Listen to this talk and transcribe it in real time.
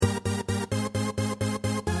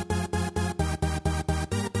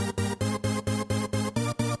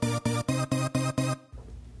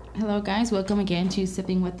Hello, guys. Welcome again to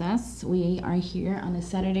Sipping With Us. We are here on a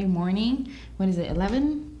Saturday morning. What is it,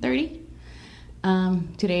 11:30?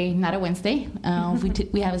 Today, not a Wednesday.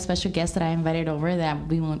 We have a special guest that I invited over that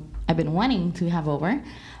I've been wanting to have over.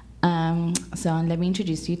 So let me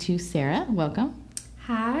introduce you to Sarah. Welcome.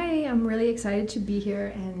 Hi, I'm really excited to be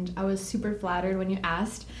here, and I was super flattered when you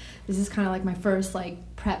asked. This is kind of like my first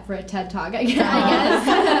prep for a TED Talk, I guess.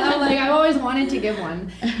 I've always wanted to give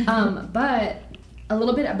one. But a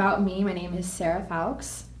little bit about me. My name is Sarah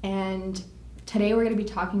Fowkes, and today we're going to be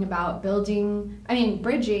talking about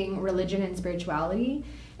bridging religion and spirituality,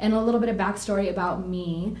 and a little bit of backstory about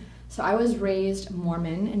me. So I was raised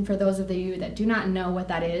Mormon, and for those of you that do not know what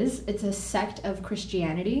that is, it's a sect of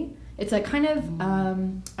Christianity. It's a kind of,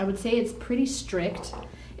 I would say it's pretty strict.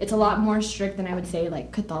 It's a lot more strict than I would say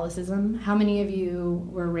Catholicism. How many of you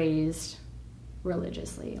were raised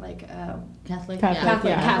religiously, Catholic?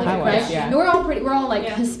 Catholic, I right? was, yeah. We're all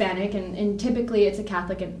Hispanic, and typically it's a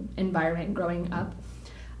Catholic environment growing up.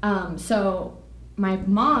 So my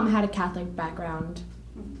mom had a Catholic background,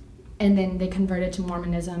 and then they converted to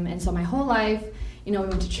Mormonism, and so my whole life, we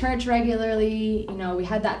went to church regularly. We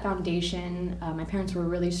had that foundation. My parents were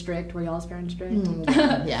really strict. Were y'all's parents strict?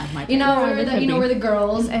 Yeah, my parents. We're the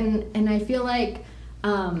girls, and I feel like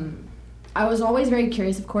I was always very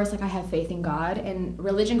curious. Of course, I have faith in God, and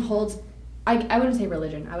religion holds. I wouldn't say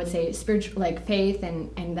religion. I would say spiritual, faith,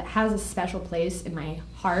 and that has a special place in my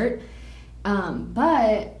heart.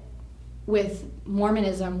 But with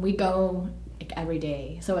Mormonism, we go every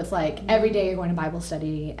day. So it's every day you're going to Bible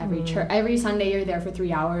study, every Sunday you're there for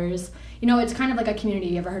 3 hours. It's kind of like a community.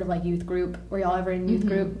 You ever heard of youth group? Were y'all ever in youth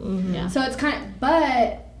group? Mm-hmm. Yeah. So it's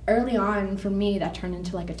but early on for me that turned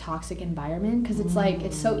into a toxic environment, because it's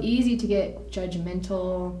it's so easy to get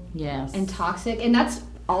judgmental and toxic, and that's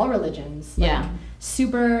all religions.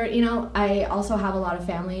 Super, I also have a lot of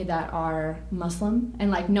family that are Muslim,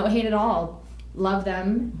 and no hate at all. Love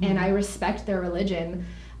them, and I respect their religion.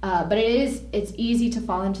 But it's easy to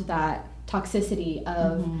fall into that toxicity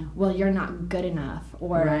of, well, you're not good enough,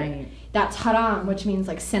 or that's haram, which means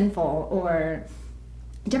sinful, or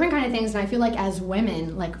different kind of things. And I feel as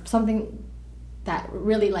women, something that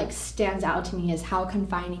really stands out to me is how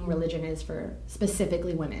confining religion is for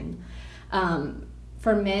specifically women.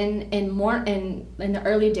 For men, in the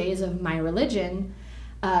early days of my religion,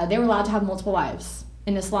 they were allowed to have multiple wives.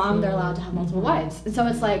 In Islam, they're allowed to have multiple wives. And so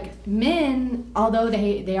it's men, although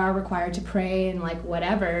they are required to pray and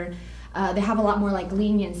whatever, they have a lot more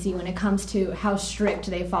leniency when it comes to how strict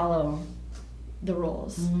they follow the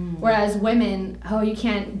rules. Whereas women, you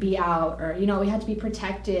can't be out, or we have to be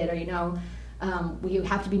protected, or we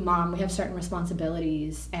have to be mom. We have certain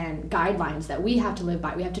responsibilities and guidelines that we have to live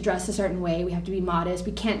by. We have to dress a certain way. We have to be modest.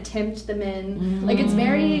 We can't tempt the men. It's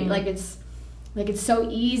very it's so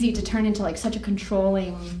easy to turn into such a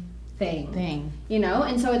controlling thing.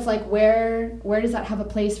 And so it's where does that have a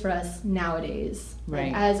place for us nowadays,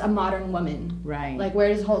 as a modern woman, where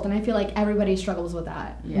does it hold? And I feel everybody struggles with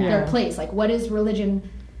that. Their place, what is religion,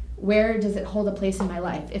 where does it hold a place in my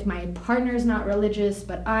life? If my partner is not religious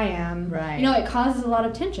but I am, it causes a lot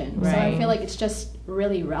of tension. So I feel it's just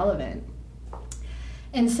really relevant.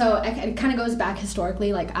 And so it kind of goes back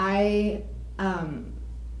historically. I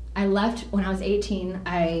left when I was 18.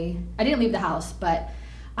 I didn't leave the house, but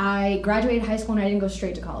I graduated high school and I didn't go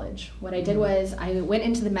straight to college. What I did was I went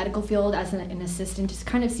into the medical field as an assistant to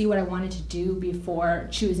kind of see what I wanted to do before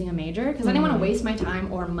choosing a major, because I didn't want to waste my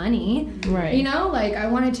time or money. I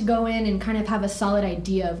wanted to go in and kind of have a solid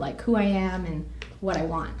idea of who I am and what I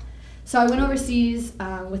want. So I went overseas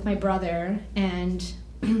with my brother, and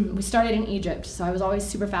we started in Egypt. So I was always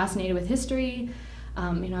super fascinated with history.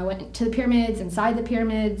 I went to the pyramids, inside the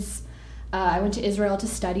pyramids. I went to Israel to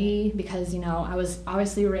study because, I was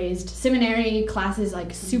obviously raised seminary classes,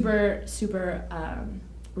 super, super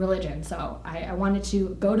religion. So I wanted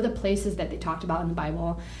to go to the places that they talked about in the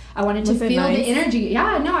Bible. I wanted to feel the energy.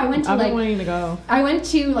 Yeah, no, I went to I've been wanting to go. I went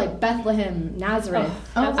to Bethlehem, Nazareth.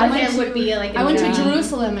 I went to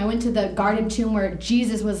Jerusalem. I went to the Garden Tomb where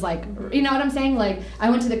Jesus was you know what I'm saying? I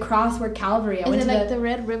went to the cross where Calvary. I went to the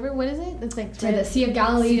Red River? What is it? It's to the Sea of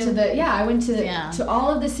Galilee. I went to all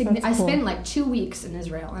of the I spent 2 weeks in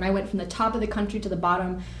Israel, and I went from the top of the country to the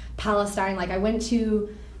bottom. Palestine. I went to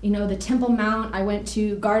the Temple Mount. I went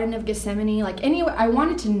to Garden of Gethsemane. Anywhere, I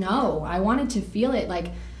wanted to know. I wanted to feel it.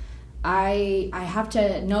 I have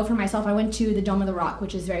to know for myself. I went to the Dome of the Rock,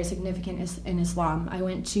 which is very significant in Islam. I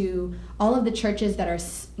went to all of the churches that are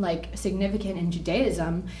significant in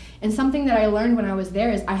Judaism. And something that I learned when I was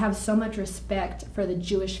there is I have so much respect for the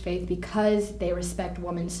Jewish faith because they respect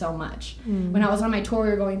women so much. When I was on my tour, we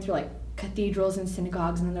were going through cathedrals and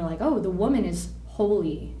synagogues, and then they're like, oh, the woman is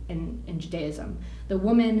holy in Judaism. The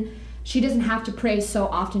woman, she doesn't have to pray so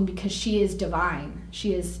often because she is divine.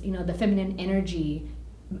 She is, the feminine energy.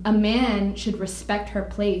 A man should respect her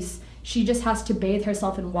place. She just has to bathe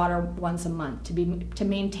herself in water once a month to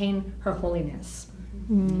maintain her holiness.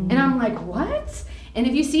 And I'm like, what? And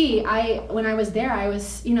if you see, when I was there, I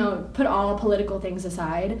was, put all political things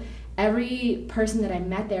aside. Every person that I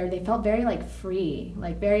met there, they felt very like free,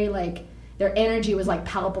 like very like their energy was like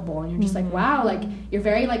palpable, and you're just like, wow, like you're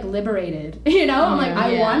very like liberated, I'm like,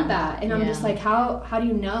 I want that. And I'm just like, how do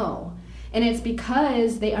you know? And it's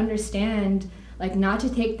because they understand like not to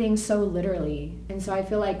take things so literally. And so I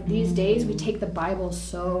feel like these days we take the Bible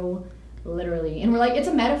so literally, and we're like, it's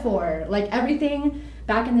a metaphor. Like everything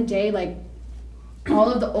back in the day, like all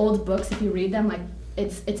of the old books, if you read them, like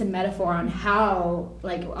it's a metaphor on how,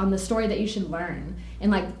 like, on the story that you should learn, and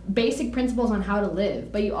like basic principles on how to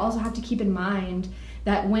live. But you also have to keep in mind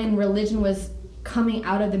that when religion was coming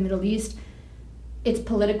out of the Middle East, it's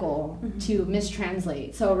political to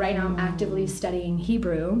mistranslate. So right now I'm actively studying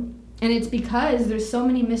Hebrew, and it's because there's so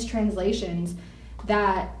many mistranslations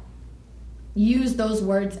that use those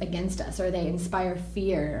words against us, or they inspire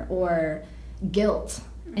fear or guilt.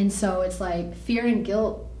 And so it's like fear and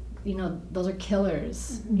guilt, those are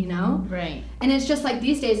killers, Right. And it's just like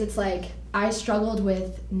these days, it's like I struggled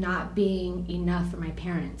with not being enough for my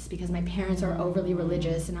parents because my parents are overly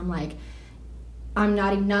religious, and I'm like, I'm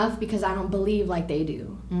not enough because I don't believe like they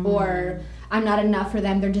do. Or I'm not enough for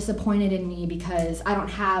them, they're disappointed in me because I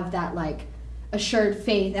don't have that like assured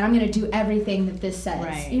faith, and I'm going to do everything that this says.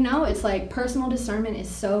 Right. It's like personal discernment is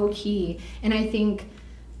so key. And I think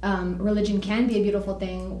religion can be a beautiful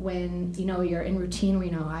thing when you're in routine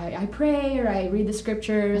where I pray, or I read the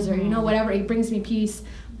scriptures, or whatever, it brings me peace.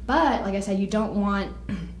 But like I said, you don't want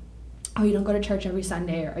you don't go to church every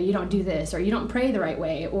Sunday, or you don't do this, or you don't pray the right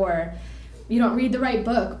way, or you don't read the right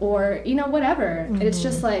book, or whatever. It's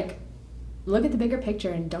just like, look at the bigger picture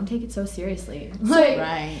and don't take it so seriously.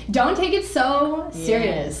 Like, don't take it so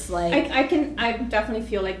serious. Like I definitely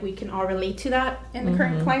feel like we can all relate to that in the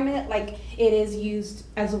current climate. Like, it is used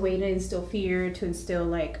as a way to instill fear, to instill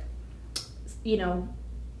like,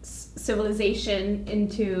 civilization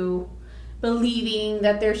into believing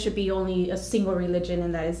that there should be only a single religion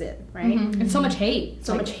and that is it, right? And so much hate.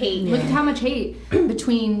 Much hate. Look at how much hate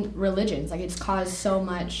between religions. Like, it's caused so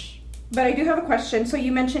much. But I do have a question. So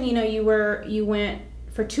you mentioned, you went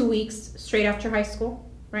for 2 weeks straight after high school,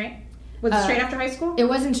 right? Was it straight after high school? It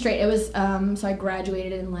wasn't straight. It was, so I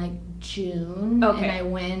graduated in like June. Okay. And I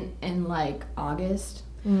went in like August.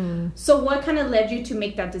 So what kind of led you to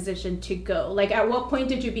make that decision to go? Like, at what point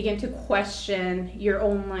did you begin to question your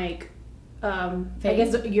own, like, I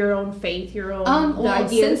guess your own faith, your own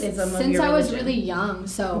idealism of your religion? Since I was really young,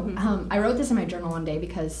 so I wrote this in my journal one day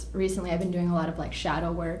because recently I've been doing a lot of like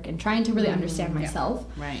shadow work and trying to really understand myself.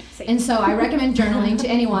 Right. And so I recommend journaling to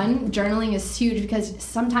anyone. Journaling is huge because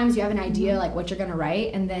sometimes you have an idea like what you're gonna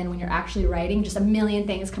write, and then when you're actually writing, just a million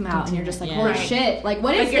things come out, and you're just like, holy shit! Like,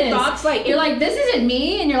 what is your this? Thoughts, like, you're like, this isn't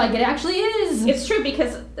me, and you're like, it actually is. It's true,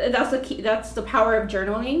 because that's the key. That's the power of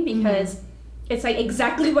journaling, because it's like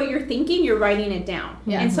exactly what you're thinking, you're writing it down.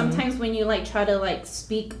 Yeah. And sometimes when you like try to like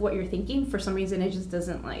speak what you're thinking, for some reason it just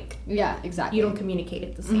doesn't like. Yeah, exactly. You don't communicate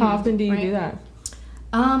it the same. How often do you do that?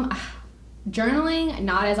 Journaling,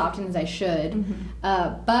 not as often as I should,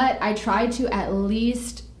 but I try to at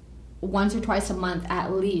least once or twice a month,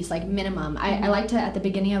 at least, like minimum. I like to, at the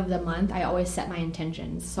beginning of the month, I always set my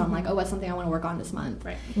intentions. So I'm like, oh, what's something I want to work on this month?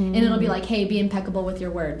 Right. And it'll be like, hey, be impeccable with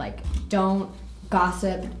your word. Like, don't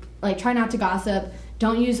gossip. Like, try not to gossip.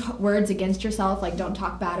 Don't use words against yourself. Like, don't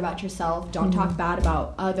talk bad about yourself. Don't talk bad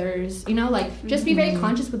about others. Like, just be very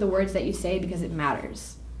conscious with the words that you say, because it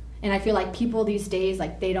matters. And I feel like people these days,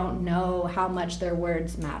 like, they don't know how much their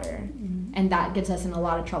words matter. And that gets us in a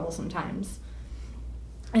lot of trouble sometimes.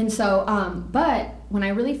 And so, but when I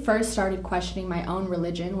really first started questioning my own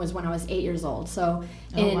religion was when I was 8 years old. So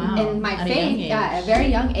in my faith, at a very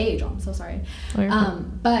young age. Oh, I'm so sorry.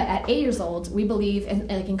 But at 8 years old, we believe,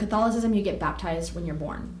 like in Catholicism, you get baptized when you're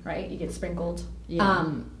born, right? You get sprinkled. Yeah.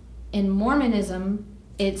 In Mormonism,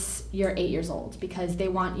 it's you're 8 years old, because they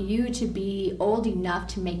want you to be old enough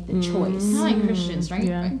to make the choice. Kind of like Christians, right?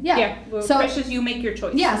 Yeah. Well, so Christians, you make your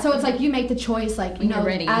choice. Yeah. So it's like you make the choice, like, you know,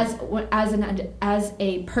 ready. As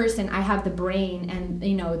a person, I have the brain and,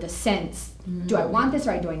 you know, the sense. Do I want this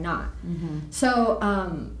or do I not? So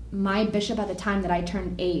my bishop at the time that I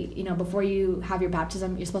turned 8, you know, before you have your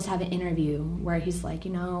baptism, you're supposed to have an interview where he's like,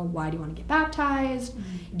 you know, why do you want to get baptized?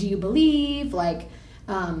 Do you believe? Like,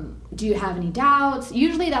 do you have any doubts?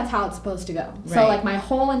 Usually that's how it's supposed to go. Right. So like my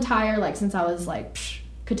whole entire, like since I was like,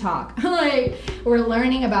 could talk, like we're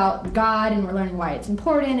learning about God and we're learning why it's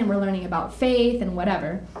important and we're learning about faith and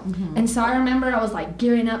whatever. Mm-hmm. And so I remember I was like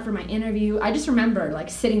gearing up for my interview. I just remember like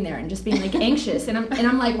sitting there and just being like anxious. And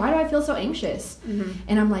I'm like, why do I feel so anxious? Mm-hmm.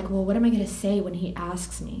 And I'm like, well, what am I going to say when he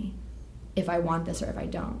asks me if I want this or if I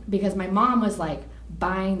don't? Because my mom was like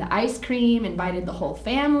buying the ice cream, invited the whole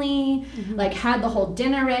family, mm-hmm. like had the whole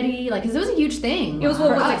dinner ready, like, because it was a huge thing. It was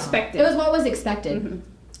what was expected. It was what was expected. Mm-hmm.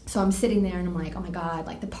 So I'm sitting there and I'm like, oh my God,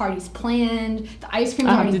 like the party's planned, the ice cream's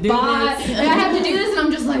already bought. Like, I have to do this, and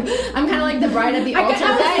I'm just like, I'm kind of like the bride at the altar.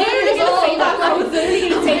 I was literally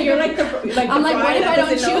going to say you're like the I'm like, what if I don't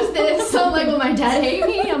choose this? So I'm like, will my dad hate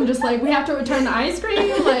me? I'm just like, we have to return the ice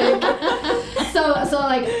cream. Like, so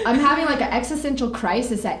like I'm having like an existential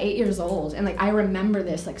crisis at 8 years old, and like I remember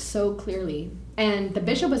this like so clearly. And the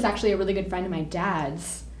bishop was actually a really good friend of my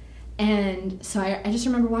dad's. And so I just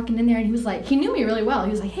remember walking in there, and he was like, he knew me really well. He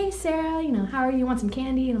was like, hey, Sarah, you know, how are you? You want some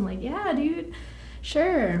candy? And I'm like, yeah, dude,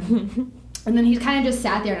 sure. And then he kind of just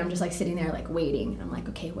sat there, and I'm just like sitting there like waiting. And I'm like,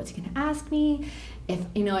 okay, what's he going to ask me? If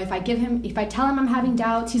I tell him I'm having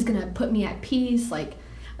doubts, he's going to put me at peace. Like,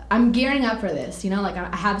 I'm gearing up for this, you know, like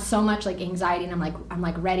I have so much like anxiety, and I'm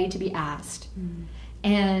like ready to be asked. Mm.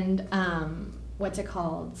 And what's it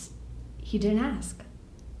called? He didn't ask.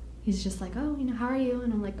 He's just like, oh, you know, how are you?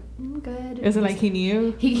 And I'm like, good. Is it like he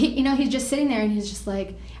knew? He you know, he's just sitting there, and he's just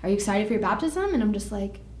like, are you excited for your baptism? And I'm just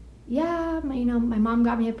like, yeah, my mom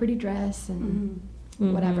got me a pretty dress and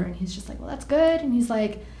mm-hmm. whatever. And he's just like, well, that's good. And he's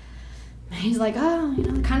like, oh, you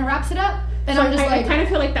know, it kind of wraps it up. And so I'm just I kind of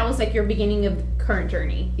feel like that was like your beginning of the current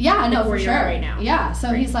journey. Yeah, no, for sure. Right now. Yeah. So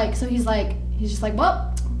right. he's just like,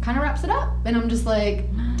 well, kind of wraps it up. And I'm just like,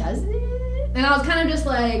 does it? And I was kind of just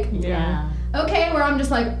like, yeah. Okay, where I'm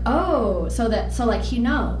just like, oh, so like he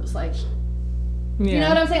knows, like, you know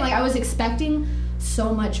what I'm saying? Like I was expecting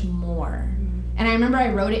so much more. And I remember I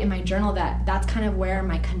wrote it in my journal that's kind of where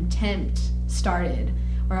my contempt started,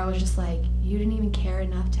 where I was just like, you didn't even care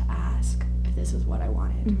enough to ask if this was what I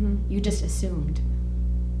wanted. Mm-hmm. You just assumed.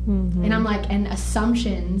 Mm-hmm. And I'm like, and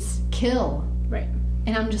assumptions kill. Right.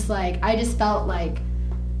 And I'm just like, I just felt like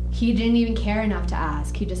he didn't even care enough to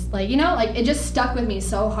ask. He just like, you know, like it just stuck with me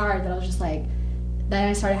so hard that I was just like, then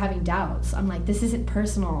I started having doubts. I'm like, this isn't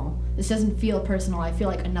personal. This doesn't feel personal. I feel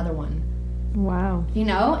like another one. Wow. You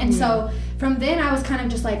know? And so from then I was kind of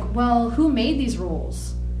just like, well, who made these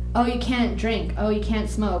rules? Oh, you can't drink. Oh, you can't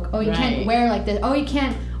smoke. Oh, you can't wear like this. Oh, you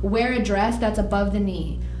can't wear a dress that's above the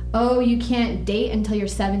knee. Oh, you can't date until you're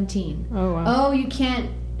 17. Oh, wow. Oh, you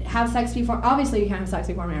can't have sex before, obviously you can't have sex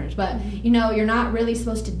before marriage, but you know, you're not really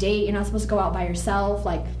supposed to date, you're not supposed to go out by yourself,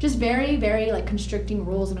 like just very, very like constricting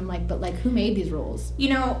rules. And I'm like, but like who made these rules? You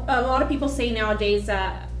know, a lot of people say nowadays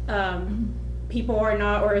that people are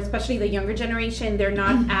not, or especially the younger generation, they're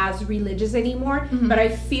not as religious anymore. Mm-hmm. But I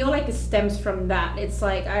feel like it stems from that. It's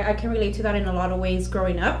like I can relate to that in a lot of ways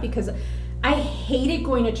growing up, because I hated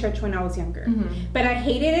going to church when I was younger. Mm-hmm. But I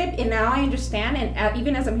hated it, and now I understand. And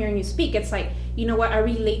even as I'm hearing you speak, it's like, you know what, I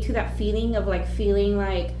relate to that feeling of like feeling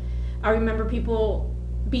like, I remember people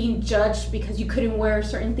being judged because you couldn't wear a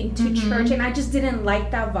certain thing to church, and I just didn't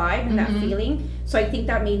like that vibe and that feeling. So I think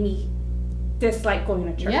that made me dislike going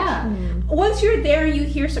to church. Yeah. Once you're there, you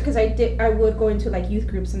hear, because I would go into like youth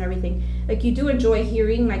groups and everything. Like you do enjoy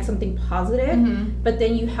hearing like something positive, but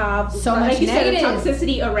then you have so much like you negative. said, a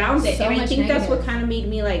toxicity around it, so and I think negative. that's what kind of made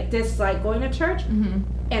me like dislike going to church.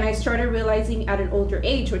 And I started realizing at an older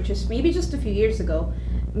age, which is maybe just a few years ago,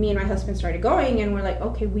 me and my husband started going, and we're like,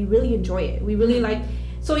 okay, we really enjoy it. We really like.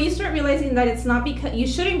 So you start realizing that it's not because you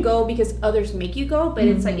shouldn't go because others make you go, but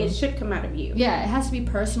it's like it should come out of you. Yeah, it has to be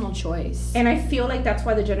personal choice. And I feel like that's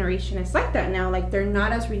why the generation is like that now. Like they're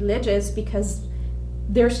not as religious because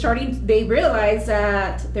they realize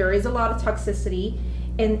that there is a lot of toxicity,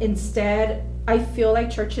 and instead I feel like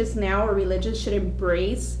churches now or religions should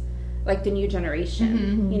embrace like the new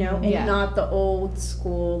generation, you know, and not the old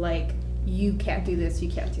school like, you can't do this, you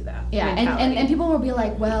can't do that. Yeah, and people will be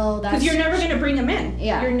like, well, that's... Because you're never going to bring them in.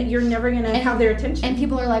 Yeah. You're never going to have their attention. And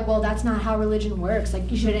people are like, well, that's not how religion works. Like,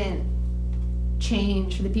 you shouldn't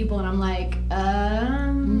change for the people. And I'm like,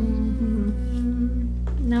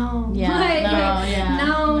 no. Yeah,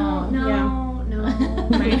 no.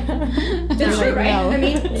 Right. That's true, right? No. I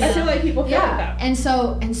mean, I feel like people feel like that. And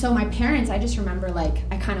so my parents, I just remember, like,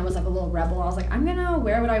 I kind of was like a little rebel. I was like, I'm going to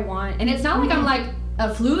wear what I want. And it's not like I'm like a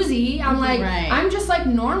floozy. I'm like, I'm just like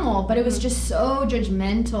normal, but it was just so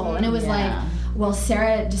judgmental. And it was like, well,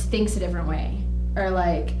 Sarah just thinks a different way. Or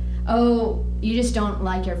like, oh, you just don't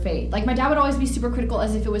like your faith. Like, my dad would always be super critical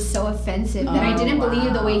as if it was so offensive that I didn't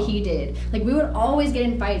believe the way he did. Like, we would always get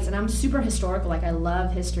in fights, and I'm super historical. Like, I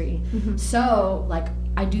love history. So, like,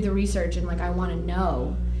 I do the research, and, like, I want to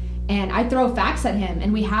know. And I throw facts at him,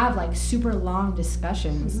 and we have, like, super long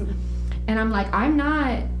discussions. And I'm like, I'm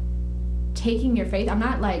not taking your faith. I'm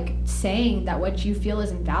not, like, saying that what you feel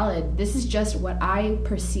is invalid. This is just what I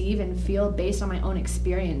perceive and feel based on my own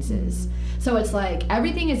experiences. So it's like,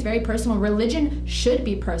 everything is very personal. Religion should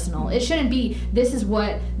be personal. It shouldn't be, this is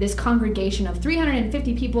what this congregation of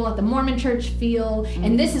 350 people at the Mormon church feel,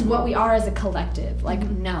 and this is what we are as a collective. Like,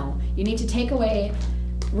 no. You need to take away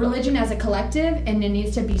religion as a collective, and it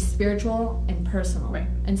needs to be spiritual and personal. Right.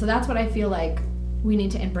 And so that's what I feel like we need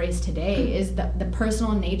to embrace today, is the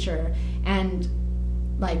personal nature. And,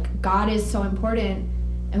 like, God is so important,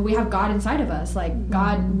 and we have God inside of us. Like,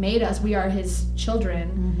 God made us. We are his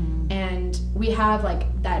children, and we have, like,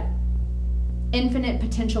 that infinite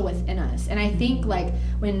potential within us. And I think, like,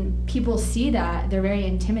 when people see that, they're very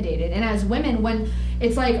intimidated. And as women, when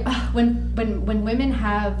it's like, when women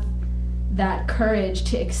have that courage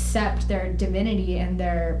to accept their divinity and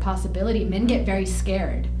their possibility, men get very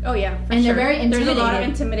scared. Oh yeah, and they're very intimidated. There's a lot of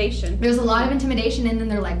intimidation. There's a lot of intimidation, and then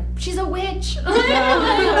they're like, "She's a witch."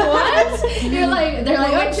 What? You're like, they're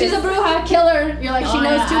like, "Oh, she's a bruja killer." You're like, "She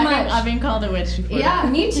knows too much." I've been called a witch before. Yeah,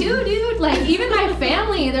 me too, dude. Like, even my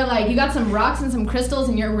family, they're like, "You got some rocks and some crystals,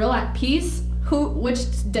 and you're real at peace. Which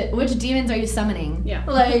demons are you summoning?" Yeah.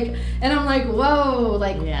 Like, and I'm like, whoa,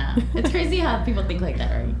 like, yeah. It's crazy how people think like that,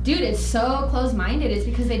 right? Dude, it's so close-minded. It's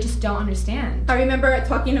because they just don't understand. I remember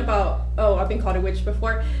talking about, I've been called a witch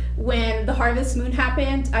before. When the harvest moon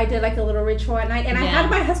happened, I did like a little ritual at night, and I had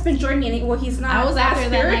my husband join me. And he's not. I was out there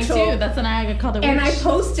that night too. That's when I got called a witch. And I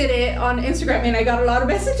posted it on Instagram, and I got a lot of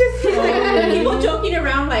messages. People joking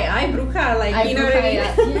around like, "Ay, bruja," like, you know what I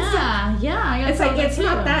mean? Yeah. It's like, it's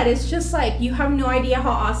not that. It's just like, you have no idea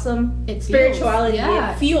how awesome spirituality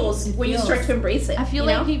it feels when you start to embrace it. I feel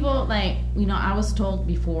like people, like, I was told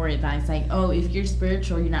before that it's like, oh, if you're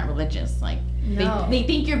spiritual, you're not religious. Like, no. they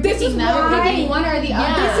think you're picking one or the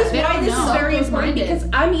other. This is why this is very important, because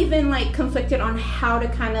I'm even, like, conflicted on how to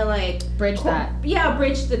kind of, like, bridge that. Yeah,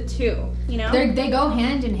 bridge the two, you know? They go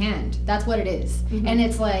hand in hand. That's what it is. And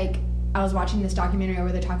it's like, I was watching this documentary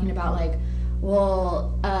where they're talking about, like,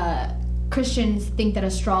 well, Christians think that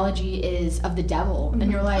astrology is of the devil, and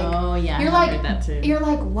you're like, oh yeah, you're like, heard that too. You're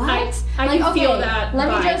like, what? I like, can feel that.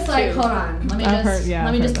 Let me just like, hold on.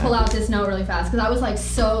 Let me just pull out this note really fast, because I was like,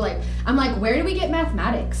 so like, I'm like, where do we get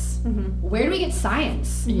mathematics? Where do we get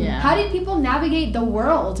science? Yeah. How did people navigate the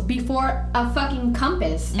world before a fucking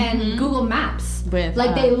compass and Google Maps? With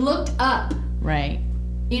like, they looked up. Right.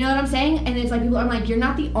 You know what I'm saying? And it's like, I'm like, you're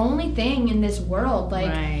not the only thing in this world.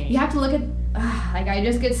 Like, you have to look at. Like, I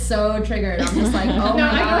just get so triggered. I'm just like, oh my God.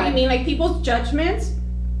 I know what you mean. Like, people's judgments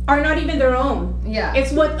are not even their own. Yeah.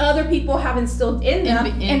 It's what other people have instilled in them,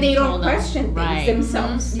 and they don't question things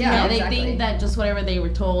themselves. Yeah, they think that just whatever they were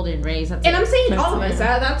told and raised. And I'm saying all of us.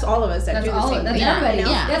 That's all of us that do the same thing. That's everybody.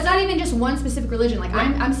 Yeah. That's not even just one specific religion. Like,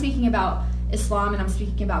 I'm speaking about Islam, and I'm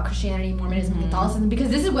speaking about Christianity, Mormonism, Catholicism, because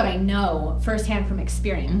this is what I know firsthand from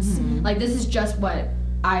experience. Like, this is just what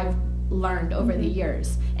I've learned over the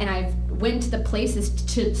years, and I've went to the places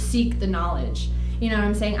to seek the knowledge. You know what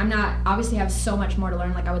I'm saying? I'm not, obviously have so much more to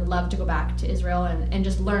learn. Like, I would love to go back to Israel and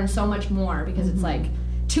just learn so much more, because it's like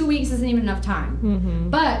 2 weeks isn't even enough time.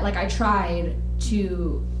 But like, I tried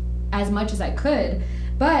to as much as I could.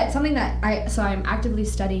 But something that I'm actively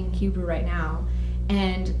studying Hebrew right now,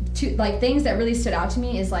 and like, things that really stood out to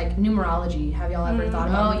me is like numerology. Have y'all ever thought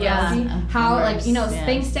about numerology? How numbers, like,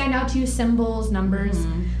 things stand out to you, symbols, numbers.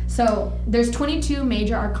 So there's 22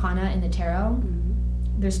 major arcana in the tarot.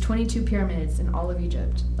 There's 22 pyramids in all of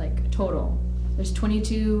Egypt, like, total. There's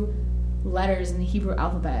 22 letters in the Hebrew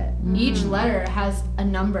alphabet. Each letter has a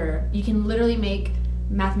number. You can literally make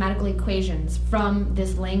mathematical equations from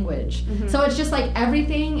this language. So it's just like,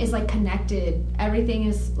 everything is like connected. Everything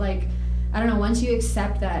is like, I don't know, once you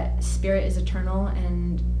accept that spirit is eternal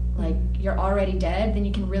and like, you're already dead, then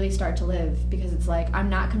you can really start to live, because it's like, I'm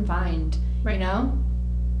not confined, you know?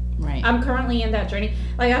 Right. I'm currently in that journey.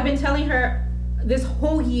 Like, I've been telling her this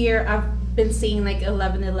whole year, I've been seeing like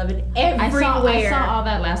 1111 everywhere. I saw all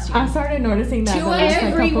that last year. I started noticing that.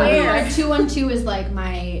 Everywhere. 212 is like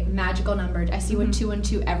my magical number. I see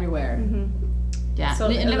 212 everywhere. Yeah. So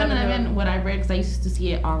 11:11, what I read, because I used to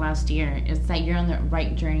see it all last year, is that you're on the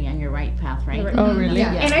right journey and your right path, right? Oh, really?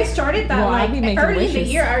 Yeah. And I started that early in the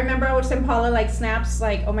year. I remember I would send Paula snaps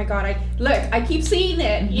oh my God, I keep seeing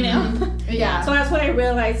it, you know? Yeah. So that's when I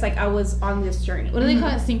realized I was on this journey. What do they call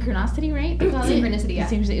it? Synchronicity, right? Synchronicity, yeah.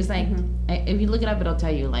 It's if you look it up, it'll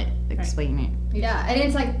tell you, explain it. Yeah, and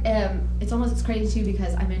it's it's crazy too,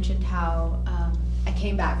 because I mentioned how I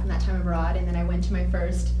came back from that time abroad, and then I went to my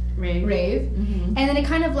first rave. And then it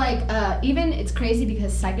kind of even it's crazy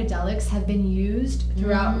because psychedelics have been used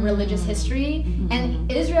throughout religious history,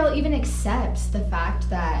 and Israel even accepts the fact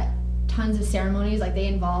that tons of ceremonies they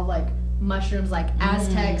involve mushrooms,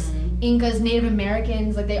 Aztecs, Incas, Native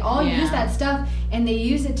Americans, they all use that stuff, and they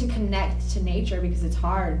use it to connect to nature because it's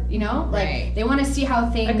hard, you know? They want to see how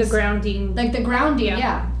things... a grounding. The grounding,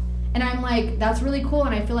 yeah. And I'm that's really cool,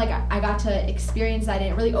 and I feel I got to experience that, and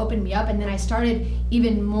it really opened me up, and then I started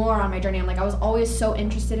even more on my journey. I'm I was always so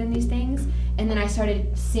interested in these things, and then I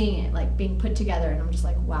started seeing it, being put together, and I'm just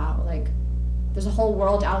wow, there's a whole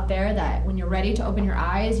world out there that when you're ready to open your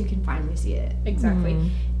eyes, you can finally see it. Exactly.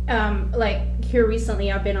 Here recently,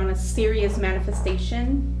 I've been on a serious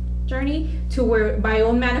manifestation journey to where my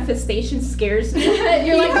own manifestation scares me.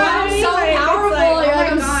 You're wow, I'm so powerful. You're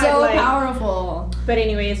I'm so powerful. But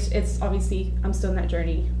anyways, it's obviously I'm still in that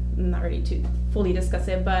journey. I'm not ready to fully discuss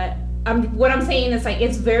it, but what I'm saying is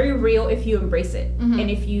it's very real if you embrace it and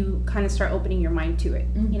if you kind of start opening your mind to it.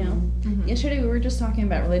 You know. Yesterday we were just talking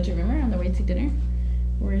about religion. Remember on the way to dinner?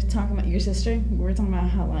 We were talking about your sister. We were talking about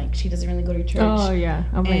how she doesn't really go to church. Oh yeah.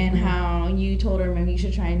 And how you told her maybe you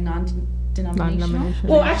should try non-denominational.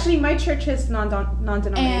 Well, actually, my church is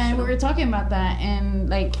non-denominational. And we were talking about that, and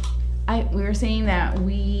we were saying that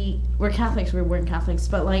we're Catholics. We weren't Catholics,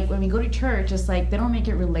 but when we go to church, it's they don't make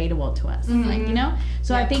it relatable to us, you know.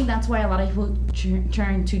 So I think that's why a lot of people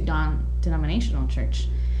turn to non-denominational church.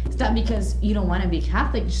 It's not because you don't want to be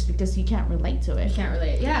Catholic, just because you can't relate to it. You can't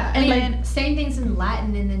relate, yeah. And saying things in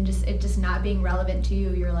Latin and then it just not being relevant to you,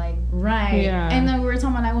 you're right. Yeah. And then we were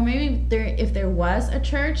talking about maybe if there was a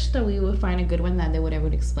church that we would find a good one that they would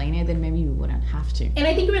explain it, then maybe we wouldn't have to. And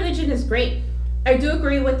I think religion is great. I do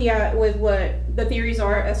agree with with what the theories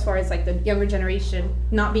are as far as the younger generation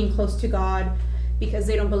not being close to God because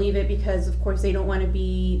they don't believe it, because of course they don't want to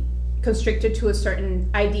be constricted to a certain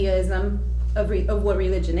idealism of what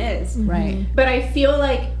religion is. Right. But I feel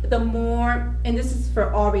the more, and this is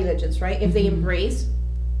for all religions, right? If they embrace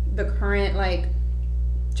the current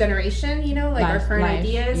generation, you know, our current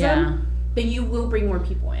idealism, then you will bring more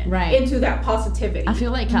people in into that positivity. I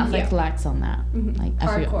feel Catholic lacks on that.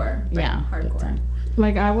 Hardcore.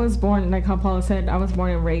 Hardcore. I was born, how Paula said, I was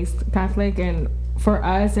born and raised Catholic, and for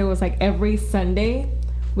us it was every Sunday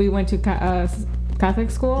we went to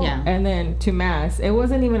Catholic school, and then to mass. It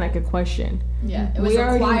wasn't even a question. Yeah, it was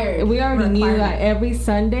required. We already knew that every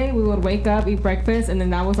Sunday we would wake up, eat breakfast, and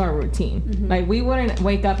then that was our routine. We wouldn't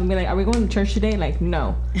wake up and be are we going to church today?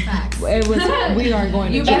 No. Facts. It was, we are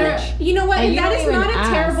going to church. You know what? And that is not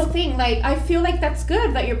a terrible thing. I feel that's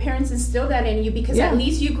good that your parents instilled that in you, because at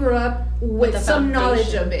least you grew up with some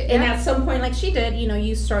knowledge of it. And at some point, she did,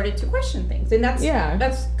 you started to question things. And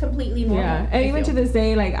that's completely normal. Yeah. And even to this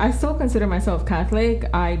day, I still consider myself Catholic.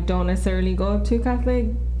 I don't necessarily go to Catholic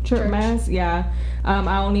church mass.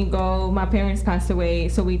 I only go, my parents passed away,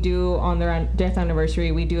 so we do on their death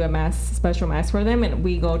anniversary, we do a special mass for them, and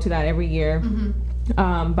we go to that every year.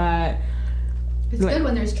 But it's good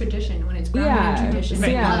when there's tradition, when it's grounded in tradition.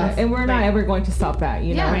 And we're not ever going to stop that,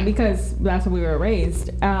 you know, because that's what we were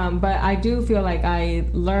raised. But I do feel I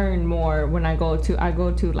learn more when I go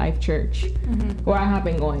to Life Church, where I have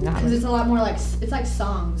been going. Because it's a lot more it's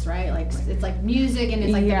songs, right? It's music, and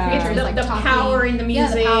it's the preachers the talking. Power in the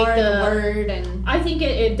music, the power in the word, and I think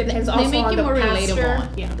it depends also on the pastor. They make it more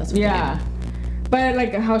relatable. Yeah, that's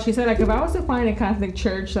what But how she said, if I was to find a Catholic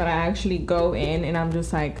church that I actually go in and I'm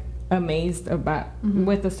just amazed about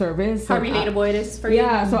with the service, how relatable it is for you.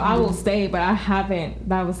 So I will stay, but I haven't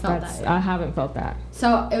I haven't felt that.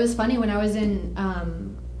 So it was funny when I was in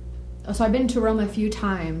so I've been to Rome a few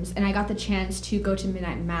times, and I got the chance to go to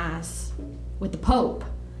midnight mass with the Pope.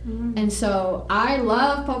 And so I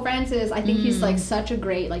love Pope Francis. I think he's such a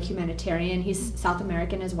great humanitarian. He's South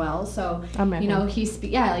American as well, so he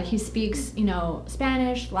speaks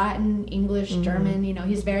Spanish, Latin, English, German.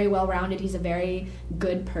 He's very well rounded. He's a very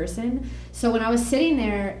good person. So when I was sitting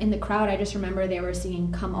there in the crowd, I just remember they were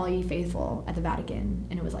singing "Come All Ye Faithful" at the Vatican,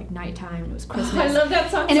 and it was nighttime, and it was Christmas. I love that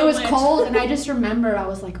song. And so it was much. cold, and I just remember I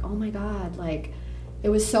was oh my God, it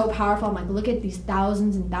was so powerful. I'm look at these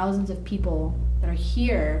thousands and thousands of people that are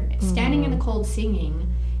here, standing in the cold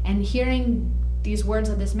singing, and hearing these words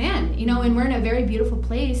of this man, you know, and we're in a very beautiful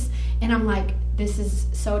place, and I'm like, this is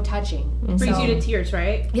so touching. It brings you to tears,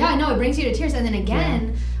 right? Yeah, no, it brings you to tears. And then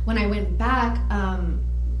again, when I went back,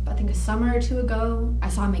 I think a summer or two ago, I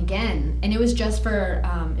saw him again, and it was just for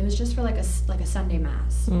like a Sunday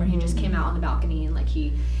mass where he just came out on the balcony and like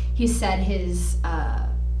he said his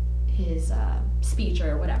speech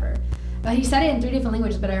or whatever. But he said it in 3 different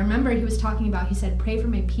languages. But I remember he was talking about, he said, pray for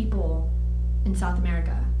my people in South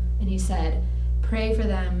America, and he said, pray for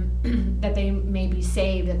them that they may be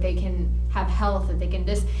saved, that they can have health, that they can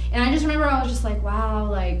this. And I just remember I was just like, wow,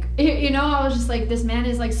 like, you know, I was just like, this man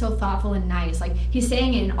is like so thoughtful and nice. Like, he's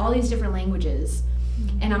saying it in all these different languages.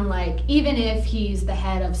 And I'm like, even if he's the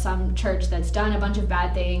head of some church that's done a bunch of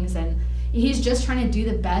bad things, and he's just trying to do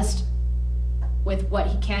the best with what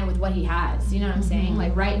he can, with what he has. You know what I'm saying?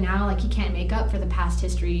 Like, right now, like, he can't make up for the past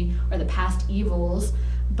history or the past evils,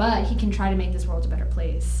 but he can try to make this world a better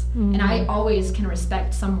place. And I always can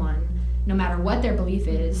respect someone, no matter what their belief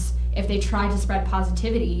is, if they try to spread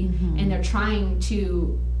positivity and they're trying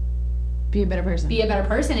to be a better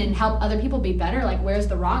person and help other people be better. Like, where's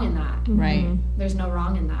the wrong in that? Right. There's no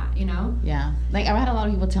wrong in that, you know? Yeah. Like, I've had a lot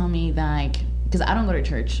of people tell me that, like, because I don't go to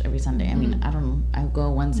church every Sunday. I mean, I go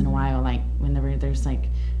once in a while, like, whenever there's, like,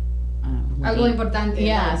 algo importante.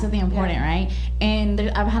 Yeah, something important, right? And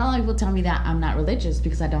I've had a lot of people tell me that I'm not religious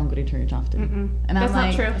because I don't go to church often. And that's I'm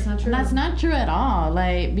not true. That's not true. That's not true at all.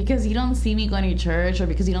 Like, because you don't see me going to church or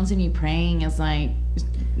because you don't see me praying, it's like,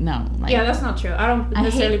 no. Like, yeah, that's not true. I don't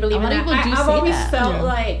necessarily believe in that. I've always felt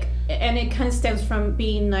like, and it kind of stems from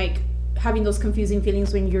being like, having those confusing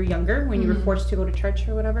feelings when you're younger, when you were forced to go to church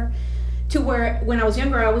or whatever. To where when I was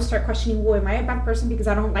younger, I would start questioning, well, am I a bad person because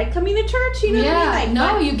I don't like coming to church? You know what I mean?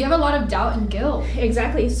 Like, no, you give a lot of doubt and guilt.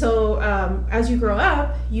 Exactly. So as you grow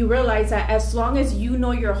up, you realize that as long as you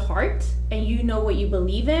know your heart and you know what you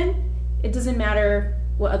believe in, it doesn't matter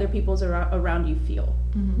what other people's around you feel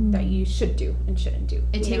that you should do and shouldn't do.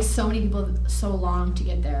 It takes so many people so long to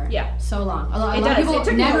get there. Yeah. So long. A lot of people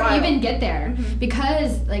never even get there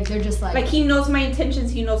because, like, they're just like... Like, he knows my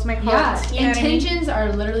intentions, he knows my heart. Yeah, intentions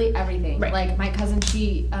are literally everything. Right. Like, my cousin,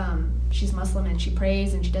 she's Muslim and she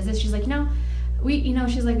prays and she does this. She's like,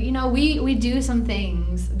 we do some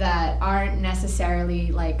things that aren't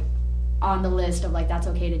necessarily, like, on the list of, like, that's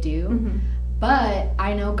okay to do. But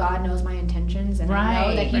I know God knows my intentions, and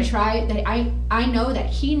I know that I know that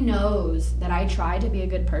He knows that I try to be a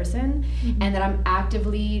good person, and that I'm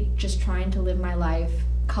actively just trying to live my life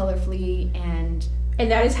colorfully and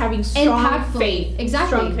that is having strong faith.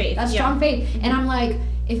 Exactly, strong faith. That's strong faith. And I'm like,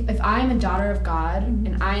 if I'm a daughter of God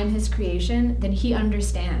and I am His creation, then He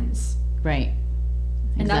understands. Right.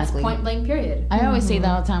 And that's point blank, period. I always say that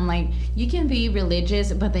all the time, like, you can be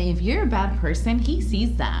religious, but then if you're a bad person, he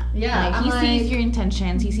sees that. Yeah. Like, he sees your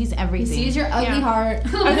intentions, he sees everything. He sees your ugly heart.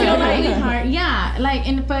 Ugly heart. Yeah.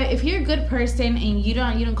 Like, but if you're a good person and you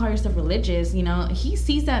don't call yourself religious, you know, he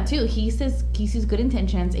sees that too. He sees good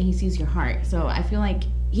intentions and he sees your heart. So I feel like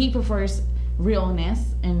he prefers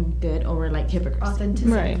realness and good over, like, hypocrisy.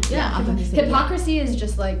 Authenticity. Right. Yeah, authenticity. Hypocrisy is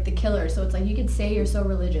just like the killer. So it's like you could say you're so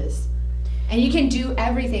religious. And you can do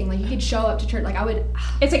everything. Like, you could show up to church. Like, I would...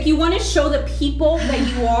 It's like you want to show the people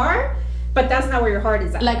that you are, but that's not where your heart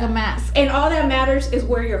is at. Like a mask. And all that matters is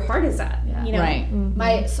where your heart is at. Yeah. You know?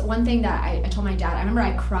 Right. So one thing that I told my dad, I remember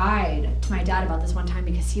I cried to my dad about this one time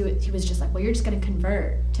because he was just like, well, you're just going to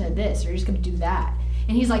convert to this, or you're just going to do that.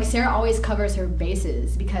 And he's like, Sarah always covers her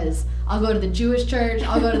bases because I'll go to the Jewish church,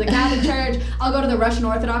 I'll go to the Catholic church, I'll go to the Russian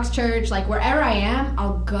Orthodox church. Like, wherever I am,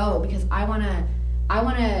 I'll go because I want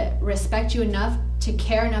to respect you enough to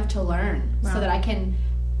care enough to learn so that I can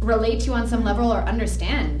relate to you on some level or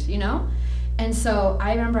understand, you know? And so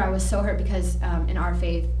I remember I was so hurt because in our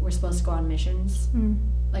faith, we're supposed to go on missions.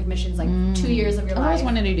 Like missions, like 2 years of your life. I always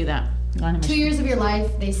wanted to do that. 2 years of your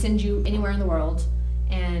life, they send you anywhere in the world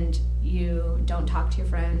and you don't talk to your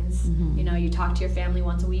friends. You know, you talk to your family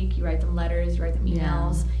once a week, you write them letters, you write them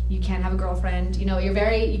emails. You can't have a girlfriend. You know, you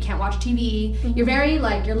can't watch TV. You're very,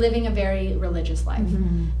 like, you're living a very religious life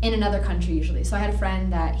in another country usually. So I had a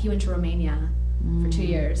friend that he went to Romania for 2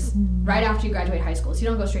 years, right after you graduate high school. So you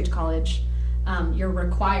don't go straight to college. You're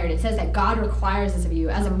required. It says that God requires this of you.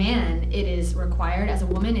 As a man, it is required. As a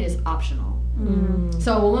woman, it is optional.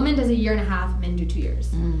 So a woman does 1.5 years, men do 2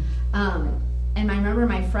 years. And I remember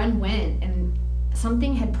my friend went, and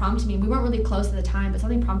something had prompted me. We weren't really close at the time, but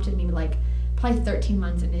something prompted me, like, probably 13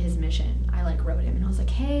 months into his mission. I, like, wrote him, and I was like,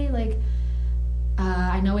 hey, like,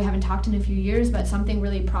 I know we haven't talked in a few years, but something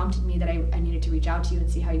really prompted me that I needed to reach out to you and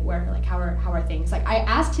see how you were. Like, how are things? Like, I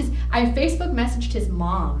Facebook messaged his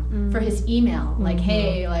mom for his email. Like,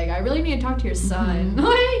 hey, like, I really need to talk to your son.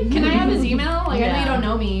 Like, can I have his email? Like, I know you don't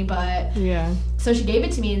know me, but yeah. So she gave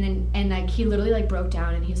it to me, and like, he literally like broke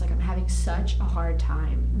down, and he was like, I'm having such a hard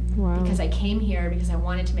time because I came here because I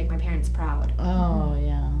wanted to make my parents proud. Oh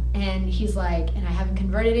yeah. And he's like, and I haven't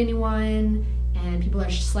converted anyone. And people are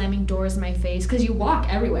slamming doors in my face because you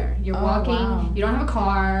walk everywhere. You're walking. Wow. You don't have a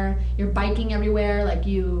car. You're biking everywhere. Like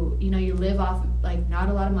you live off like not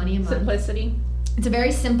a lot of money a month. Simplicity. It's a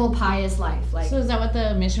very simple, pious life. Like, so is that what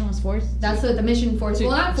the mission was for? That's what the mission forced.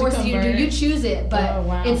 Well, not forces you to do. You choose it,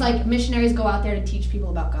 but it's like missionaries go out there to teach people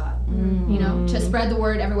about God. You know, to spread the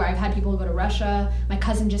word everywhere. I've had people go to Russia. My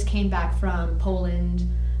cousin just came back from Poland.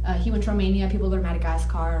 He went to Romania. People go to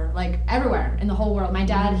Madagascar, like everywhere in the whole world. My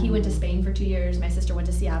dad, he went to Spain for 2 years. My sister went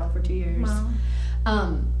to Seattle for 2 years.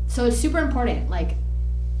 Wow. So it's super important. Like,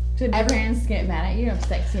 did parents get mad at you,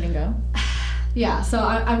 upset you didn't go? Yeah. So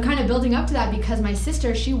I'm kind of building up to that because my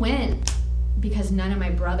sister, she went because none of my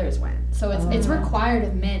brothers went. So it's required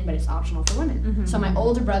of men, but it's optional for women. So my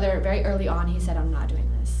older brother, very early on, he said, "I'm not doing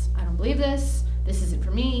this. I don't believe this. This isn't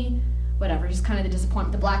for me." Whatever. He's kind of the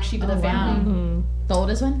disappointment, the black sheep of the family. Wow. The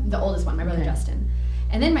oldest one? The oldest one, my brother Justin.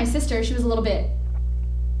 And then my sister, she was a little bit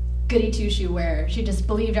goody two-shoe where she just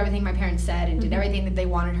believed everything my parents said and did everything that they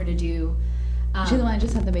wanted her to do. She's the one that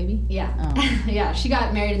just had the baby? Yeah. Oh. Yeah, she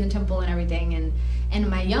got married in the temple and everything. And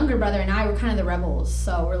my younger brother and I were kind of the rebels.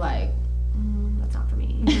 So we're like, that's not for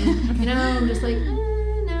me. You know, I'm just like,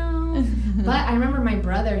 no. But I remember my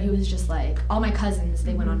brother, he was just like, all my cousins,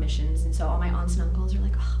 they went on missions. And so all my aunts and uncles are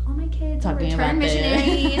like, oh, all my kids are returned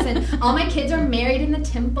missionaries. And all my kids are married in the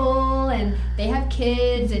temple. And they have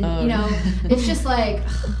kids. And, you know, it's just like...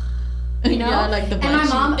 You know, yeah, like the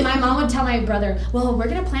and my mom would tell my brother, well, we're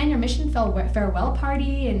gonna plan your mission farewell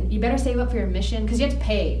party, and you better save up for your mission because you have to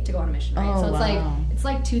pay to go on a mission, right? So it's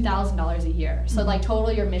like $2,000 a year. So like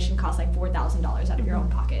total, your mission costs like $4,000 out of your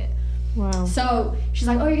own pocket. Wow. So she's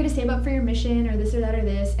like, oh, you're gonna save up for your mission or this or that or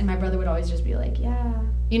this, and my brother would always just be like, yeah,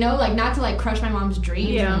 you know, like not to like crush my mom's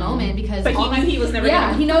dreams in the moment because but he knew he was never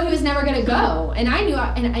gonna he was never gonna go, and I knew,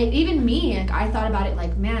 and even me, like I thought about it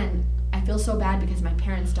like, man, I feel so bad because my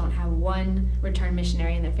parents don't have one returned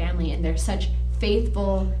missionary in their family, and they're such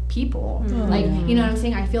faithful people. Like, you know what I'm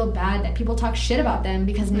saying? I feel bad that people talk shit about them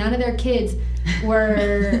because none of their kids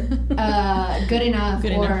were good enough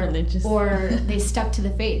or they stuck to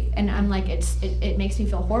the faith. And I'm like, it makes me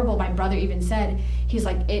feel horrible. My brother even said, he's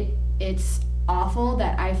like, it's awful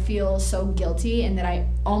that I feel so guilty and that I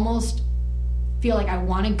almost feel like I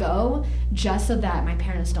want to go just so that my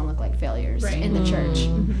parents don't look like failures in the church.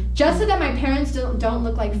 Just so that my parents don't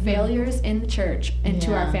look like failures in the church and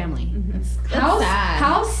to our family.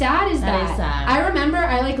 How sad is that? Is sad. I remember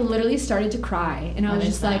I like literally started to cry, and I was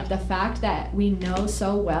just like, the fact that we know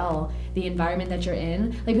so well the environment that you're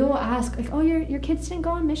in. Like people will ask, like, oh, your kids didn't go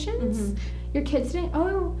on missions? Your kids didn't?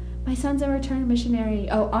 Oh, my son's a returned missionary.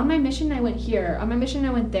 Oh, on my mission I went here. On my mission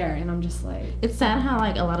I went there. And I'm just like... It's sad how,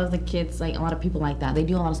 like, a lot of the kids, like, a lot of people like that, they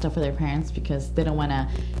do a lot of stuff for their parents because they don't want to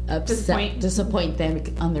disappoint them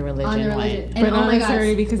on their religion. And but not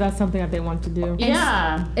necessarily because that's something that they want to do.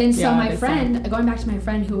 And so my friend, going back to my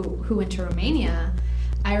friend who went to Romania,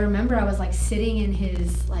 I remember I was, like, sitting in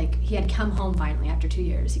his, like, he had come home finally after 2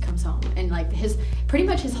 years. He comes home. And, like, pretty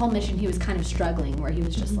much his whole mission, he was kind of struggling where he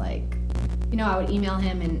was just, like... You know, I would email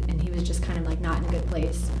him, and he was just kind of, like, not in a good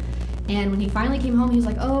place. And when he finally came home, he was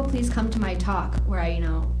like, oh, please come to my talk, where I, you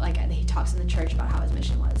know, like, he talks in the church about how his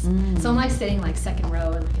mission was. So I'm, like, sitting, like, second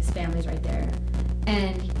row, and, like, his family's right there.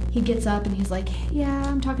 And he gets up, and he's like, yeah,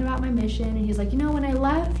 I'm talking about my mission. And he's like, you know, when I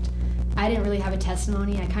left, I didn't really have a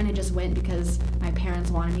testimony. I kind of just went because my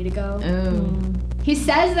parents wanted me to go. He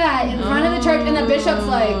says that in front of the church, and the bishop's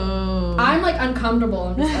like... I'm like uncomfortable.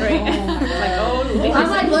 I'm just like, I'm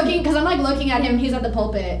like looking at him. He's at the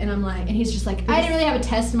pulpit, and I'm like, and he's just like, I didn't really have a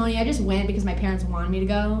testimony. I just went because my parents wanted me to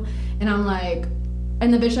go. And I'm like,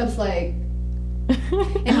 and the bishop's like,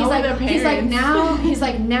 and he's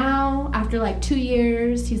like now after like 2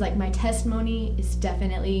 years, he's like, my testimony is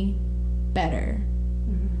definitely better.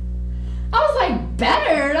 I was like,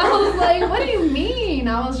 better? And I was like, what do you mean?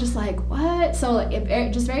 I was just like, what? So like,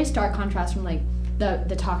 just very stark contrast from like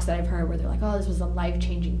the talks that I've heard where they're like, oh, this was a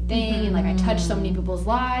life-changing thing, and like I touched so many people's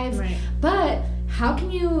lives. Right. But how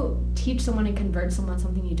can you teach someone and convert someone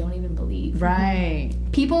something you don't even believe? Right.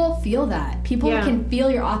 People feel that. People can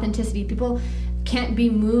feel your authenticity. People can't be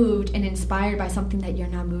moved and inspired by something that you're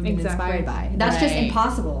not moved and inspired by. That's just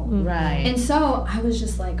impossible. Right. And so I was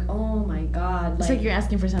just like, oh my God. It's like you're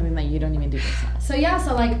asking for something that you don't even do yourself. So yeah,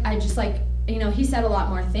 so like I just like, you know, he said a lot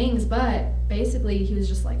more things, but basically he was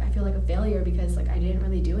just like, I feel like a failure because like I didn't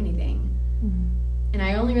really do anything. And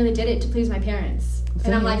I only really did it to please my parents.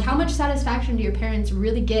 And I'm like, how much satisfaction do your parents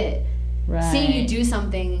really get seeing you do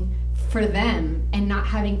something for them and not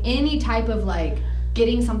having any type of like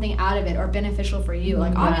getting something out of it or beneficial for you?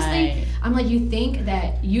 Like obviously I'm like, you think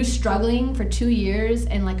that you struggling for 2 years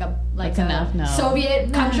in like a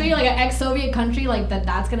Soviet country, like an ex-Soviet country, like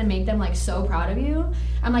that's gonna make them like so proud of you.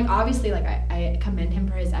 I'm like, obviously like I commend him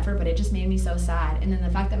for his effort, but it just made me so sad. And then the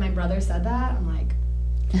fact that my brother said that, I'm like,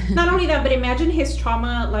 not only that, but imagine his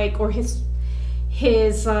trauma, like, or his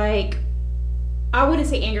like, I wouldn't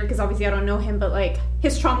say anger because obviously I don't know him, but like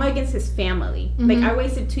his trauma against his family. Like I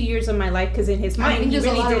wasted 2 years of my life because in his mind he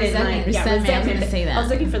really didn't like resentment. I was gonna say that. I was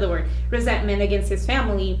looking for the word resentment against his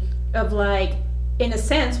family of like, in a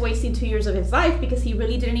sense, wasting 2 years of his life because he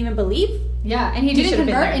really didn't even believe. Yeah, and he didn't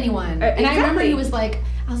convert anyone. And I remember he was like,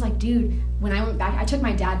 I was like, dude, when I went back, I took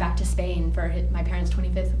my dad back to Spain for my parents'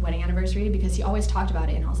 25th wedding anniversary because he always talked about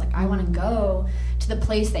it. And I was like, I want to go to the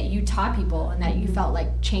place that you taught people and that you felt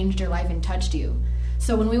like changed your life and touched you.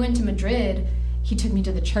 So when we went to Madrid, he took me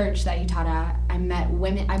to the church that he taught at. I met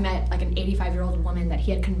like an 85-year-old woman that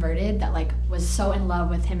he had converted that like was so in love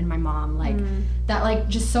with him and my mom. Like that, like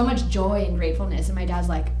just so much joy and gratefulness. And my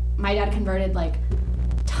dad converted like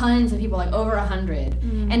tons of people, like over 100.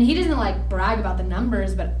 And he doesn't like brag about the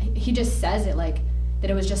numbers, but he just says it like that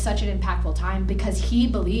it was just such an impactful time because he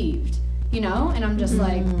believed, you know. And I'm just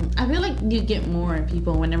like, I feel like you get more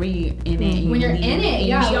people whenever you're in it. When you're in it,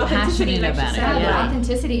 yeah, the authenticity about it. The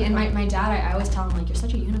authenticity. And my dad, I always tell him like, you're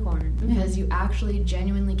such a unicorn because you actually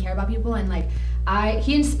genuinely care about people. And like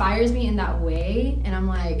he inspires me in that way. And I'm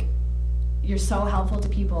like, you're so helpful to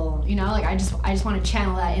people, you know. Like I just want to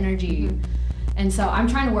channel that energy. And so I'm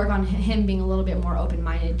trying to work on him being a little bit more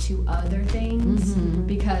open-minded to other things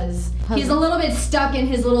because he's a little bit stuck in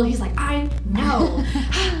his little, he's like, I know.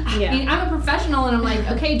 I mean, I'm a professional, and I'm like,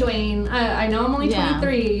 okay, Dwayne, I know I'm only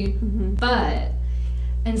 23, but,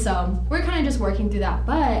 and so we're kind of just working through that.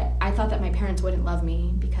 But I thought that my parents wouldn't love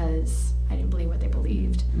me because I didn't believe what they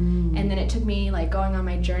believed. And then it took me like going on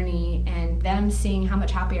my journey and them seeing how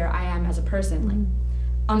much happier I am as a person, like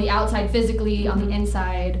on the outside physically, on the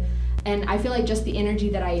inside. And I feel like just the energy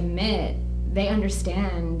that I emit, they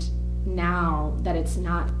understand now that it's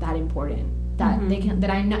not that important. That they can, that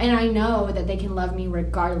I know, and I know that they can love me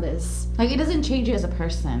regardless. Like it doesn't change you as a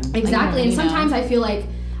person. Exactly. Like, and sometimes I feel like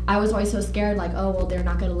I was always so scared, like, oh well, they're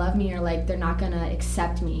not gonna love me, or like they're not gonna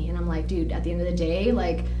accept me. And I'm like, dude, at the end of the day,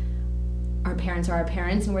 like our parents are our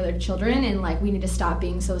parents and we're their children, and like we need to stop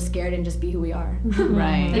being so scared and just be who we are.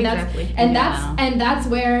 Right. And that's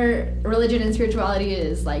where religion and spirituality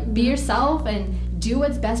is. Like, be yourself and do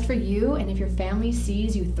what's best for you, and if your family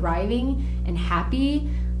sees you thriving and happy,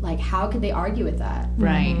 like how could they argue with that?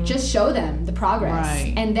 Right. Just show them the progress,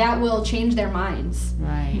 and that will change their minds.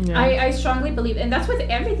 Right. Yeah. I strongly believe, and that's with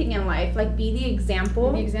everything in life. Like, be the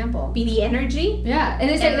example. Be the energy. Yeah,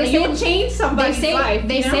 and you'll change somebody's life.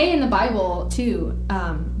 They say in the Bible too,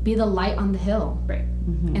 be the light on the hill. Right.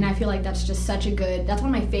 And I feel like that's just such a good. That's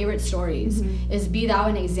one of my favorite stories. Is be thou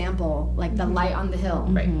an example, like the light on the hill.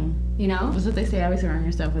 Right. You know? That's what they say. Always surround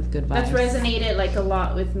yourself with good vibes. That's resonated like a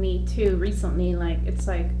lot with me too recently. Like, it's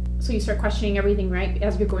like, so you start questioning everything, right?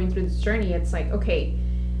 As you're going through this journey, it's like, okay,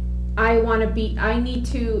 I need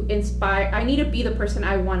to be the person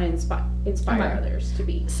I want to inspire others to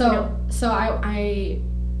be. So, you know? So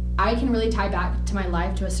I can really tie back to my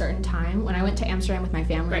life to a certain time when I went to Amsterdam with my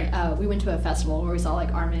family. Right. We went to a festival where we saw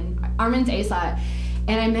like Armin's ASAT,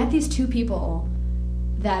 and I met these two people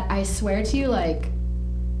that I swear to you, like,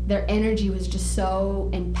 their energy was just so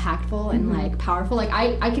impactful and like powerful. Like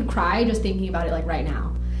I could cry just thinking about it, like right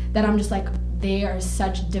now, that I'm just like, they are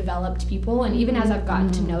such developed people. And even as I've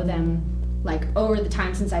gotten to know them, like over the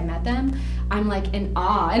time since I met them, I'm like in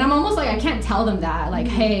awe, and I'm almost like I can't tell them that, like,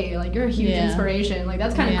 hey, like you're a huge inspiration. Like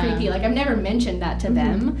that's kind of creepy. Like I've never mentioned that to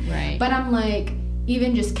them, right? But I'm like,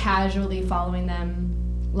 even just casually following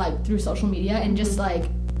them like through social media, and just like,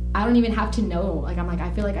 I don't even have to know. Like I'm like, I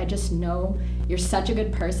feel like I just know you're such a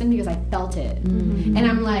good person because I felt it. And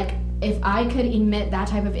I'm like, if I could emit that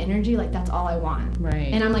type of energy, like that's all I want. Right.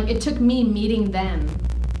 And I'm like, it took me meeting them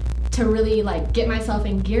to really like get myself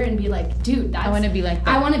in gear and be like, dude, I want to be like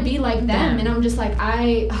them. I want to be like them. And I'm just like,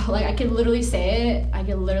 I could literally say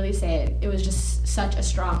it. It was just such a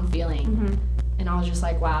strong feeling. And I was just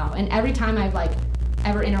like, wow. And every time I've like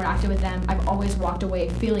ever interacted with them, I've always walked away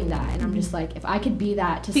feeling that, and I'm just like, if I could be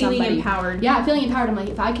that to somebody, feeling empowered. Yeah, feeling empowered. I'm like,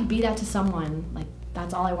 if I could be that to someone, like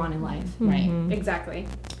that's all I want in life. Right. Exactly.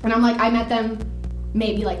 And I'm like, I met them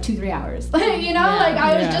maybe like 2-3 hours. You know, like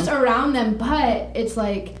I was just around them, but it's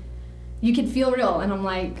like you could feel real, and I'm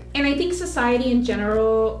like, and I think society in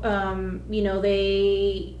general, you know,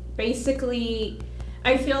 they basically,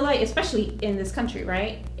 I feel like, especially in this country,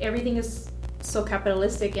 right? Everything is so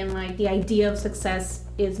capitalistic, and like the idea of success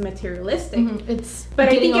is materialistic. But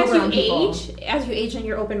I think as you age and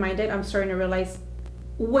you're open-minded, I'm starting to realize,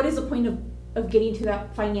 what is the point of getting to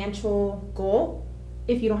that financial goal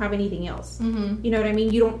if you don't have anything else? You know what I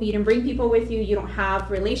mean? You didn't bring people with you. You don't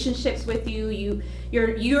have relationships with you.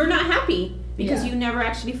 You're not happy because you never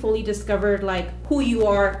actually fully discovered like who you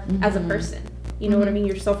are as a person. You know what I mean?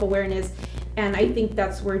 Your self-awareness. And I think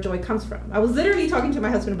that's where joy comes from. I was literally talking to my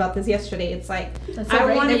husband about this yesterday. It's like,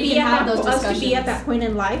 I want to be us to be at that point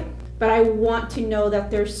in life, but I want to know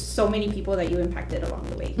that there's so many people that you impacted along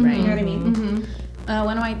the way. Right? You know what I mean?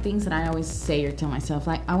 One of my things that I always say or tell myself,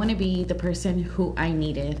 like, I want to be the person who I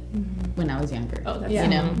needed when I was younger. Oh, that's you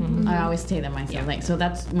know, I always say that myself. Like, so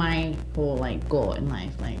that's my whole like goal in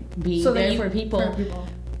life. Like, be there for people.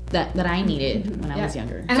 That I needed when I was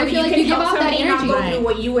younger. And so I feel like you give off that energy. Go through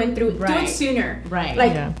what you went through. Do it sooner. Right.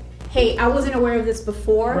 Like, hey, I wasn't aware of this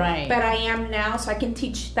before, but I am now, so I can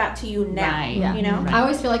teach that to you now. Right. You know? I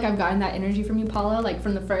always feel like I've gotten that energy from you, Paula. Like,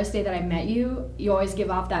 from the first day that I met you, you always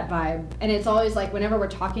give off that vibe. And it's always like, whenever we're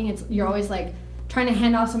talking, you're always like trying to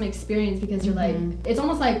hand off some experience, because you're like, it's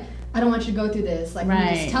almost like, I don't want you to go through this. Like,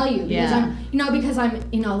 let me just tell you. Because I'm,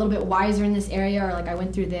 a little bit wiser in this area, or like I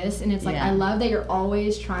went through this. And it's like, I love that you're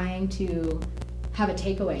always trying to have a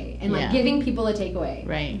takeaway and like giving people a takeaway.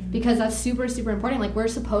 Right. Because that's super, super important. Like, we're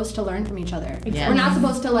supposed to learn from each other. Yeah. We're not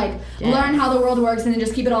supposed to like learn how the world works and then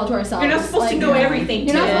just keep it all to ourselves. You're not supposed to know everything.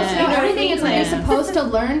 You're not supposed to know everything. It's like, you're supposed to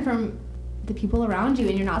learn from the people around you,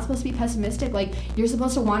 and you're not supposed to be pessimistic. Like, you're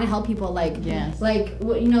supposed to want to help people. Like,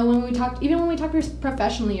 when we talk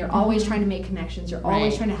professionally, you're always trying to make connections. You're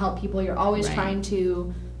always trying to help people. You're always trying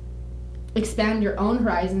to expand your own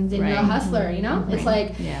horizons, and you're a hustler, you know? It's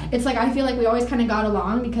like I feel like we always kind of got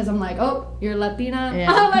along, because I'm like, oh, you're Latina.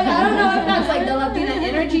 I'm like, I don't know if that's like the Latina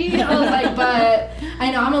energy. I was like, but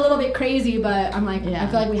I know I'm a little bit crazy, but I'm like, I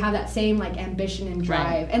feel like we have that same like ambition and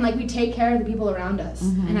drive, and like we take care of the people around us.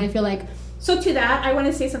 And I feel like, so to that, I want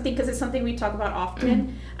to say something, because it's something we talk about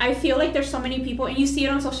often. I feel like there's so many people, and you see it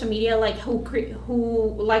on social media, like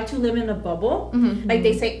who like to live in a bubble. Like,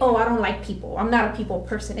 they say, oh, I don't like people. I'm not a people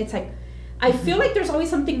person. It's like, I feel like there's always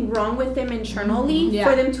something wrong with them internally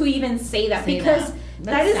for them to even say that, because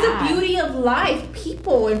that is sad. The beauty of life,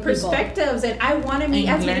 people and perspectives, and I want to meet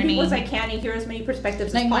as many people as I can and hear as many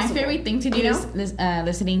perspectives as possible. My favorite thing to do is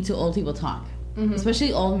listening to old people talk.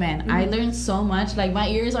 Especially old men. I learn so much. Like, my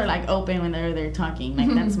ears are like open when they're talking. Like,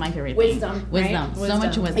 that's my favorite thing. Wisdom. So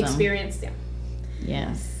much wisdom. Experience.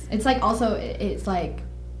 Yes. It's like, also, it's like,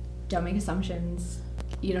 don't make assumptions.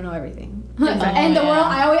 You don't know everything. And the world,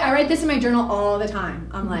 I write this in my journal all the time.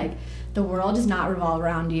 I'm like, the world does not revolve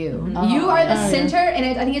around you. You are the center,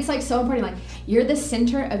 and I think it's like so important. Like, you're the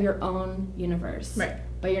center of your own universe. Right.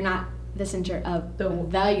 But you're not the center of the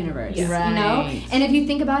universe. Yes. Right. You know? And if you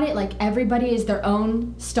think about it, like, everybody is their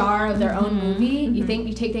own star of their own movie.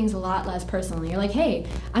 You take things a lot less personally. You're like, hey,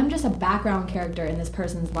 I'm just a background character in this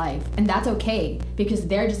person's life, and that's okay, because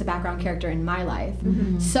they're just a background character in my life.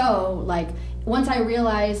 So, like, once I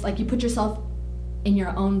realized, like, you put yourself in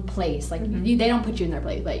your own place, like, they don't put you in their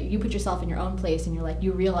place, like, you put yourself in your own place, and you're like,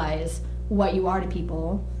 you realize what you are to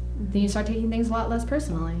people, then you start taking things a lot less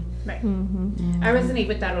personally. Right. I resonate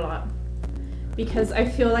with that a lot, because I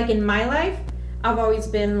feel like in my life, I've always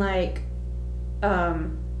been like, I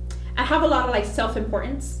have a lot of like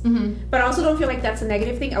self-importance, but I also don't feel like that's a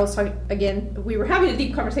negative thing. I was talking, again, we were having a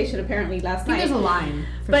deep conversation apparently last night. There's a line.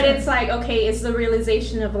 But it's like, okay, it's the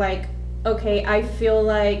realization of like, okay, I feel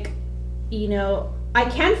like, you know, I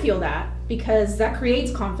can feel that, because that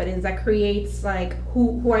creates confidence, that creates like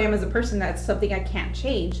who I am as a person. That's something I can't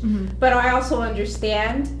change. But I also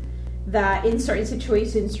understand that in certain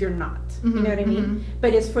situations you're not. You know what I mean?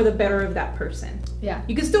 But it's for the better of that person. Yeah.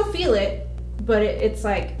 You can still feel it, but it's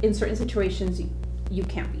like in certain situations you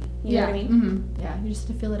can't be. You know what I mean? Yeah, you just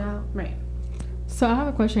have to feel it out. Right. So I have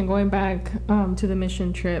a question. Going back to the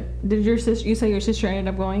mission trip, did you say your sister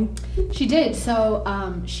ended up going? She did.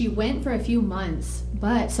 So she went for a few months,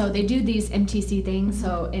 but so they do these MTC things.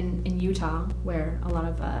 So in Utah, where a lot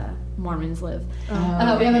of Mormons live. We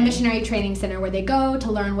have a missionary training center where they go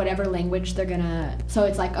to learn whatever language they're gonna. So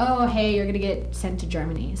it's like, oh, hey, you're gonna get sent to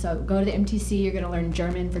Germany. So go to the MTC. You're gonna learn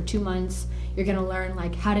German for 2 months. You're gonna learn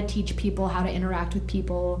like how to teach people, how to interact with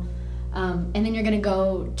people. And then you're gonna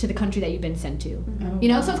go to the country that you've been sent to, you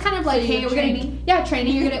know. So it's kind of like, hey, we're training.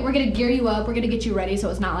 Training. We're gonna gear you up. We're gonna get you ready. So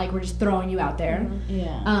it's not like we're just throwing you out there.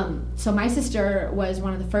 So my sister was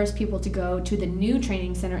one of the first people to go to the new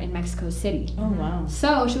training center in Mexico City. Oh wow!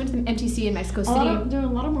 So she went to the MTC in Mexico City. There are a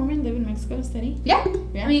lot of Mormons live in Mexico City. Yeah.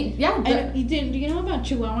 I mean, yeah. Do you know about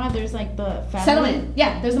Chihuahua? There's like the family settlement.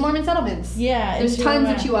 Yeah, there's the Mormon settlements. Yeah, there's tons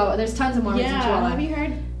of Chihuahua. There's tons of Mormons in Chihuahua. Have you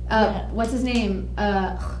heard? What's his name?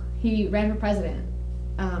 He ran for president.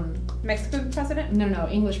 Mexican president? No,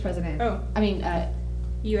 English president. Oh. I mean,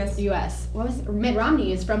 U.S. What was it? Mitt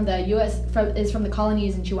Romney is from the U.S. Is from the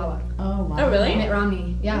colonies in Chihuahua. Oh, wow. Oh, really? Mitt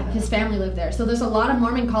Romney. Yeah, his family lived there. So there's a lot of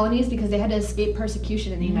Mormon colonies because they had to escape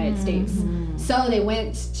persecution in the United States. So they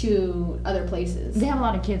went to other places. They have a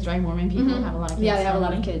lot of kids, right? Mormon people have a lot of kids. Yeah, they have a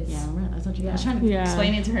lot of kids. Yeah, that's what I was trying to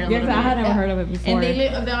explain it to her a little bit. I hadn't heard of it before.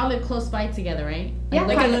 And they all live close by together, right? Yeah,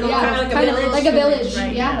 like a village. Like a village.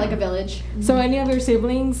 Right? Yeah, like a village. So any of your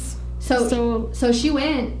siblings? So she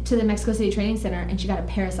went to the Mexico City Training Center and she got a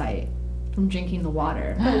parasite from drinking the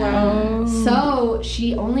water. Oh, wow. So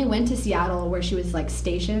she only went to Seattle where she was like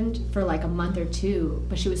stationed for like a month or two,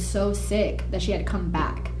 but she was so sick that she had to come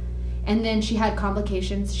back. And then she had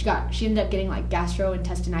complications. She ended up getting like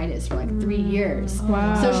gastrointestinitis for like 3 years.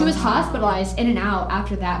 Wow. So she was hospitalized in and out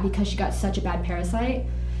after that because she got such a bad parasite.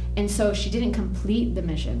 And so she didn't complete the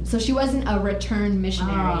mission. So she wasn't a returned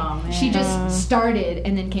missionary. Oh, she just started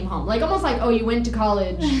and then came home. Like almost like, oh, you went to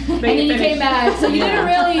college and then you came back. So you didn't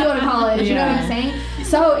really go to college. You know what I'm saying?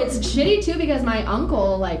 So it's shitty too because my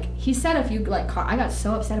uncle, like, he said a few, like, I got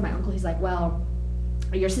so upset at my uncle. He's like, well,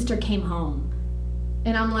 your sister came home.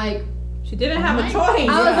 And I'm like, she didn't have a choice.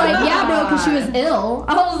 I was like, yeah, bro, because she was ill.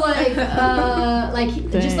 I was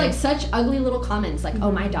like, just like such ugly little comments, like,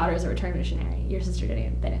 oh, my daughter's a returned missionary. Your sister didn't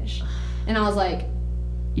even finish. And I was like,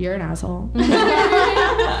 you're an asshole.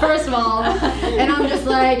 First of all. And I'm just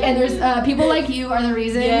like, and there's people like you are the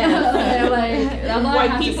reason. Yeah. Like, that's all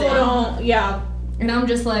White people don't, yeah. And I'm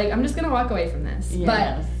just like, I'm just going to walk away from this. Yes.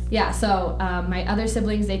 But, yeah, so my other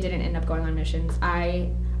siblings, they didn't end up going on missions.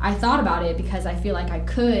 I thought about it because I feel like I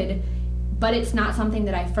could, but it's not something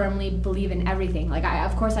that I firmly believe in everything. Like,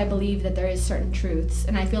 of course I believe that there is certain truths,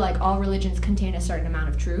 and I feel like all religions contain a certain amount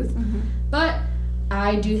of truth, but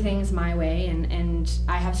I do things my way, and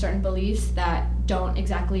I have certain beliefs that don't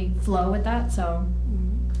exactly flow with that, so.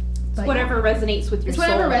 It's whatever resonates with your soul.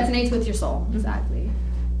 It's whatever resonates with your soul, exactly.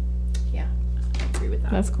 Yeah, I agree with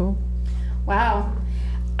that. That's cool. Wow.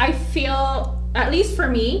 I feel, at least for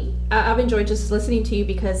me, I've enjoyed just listening to you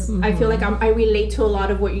because I feel like I relate to a lot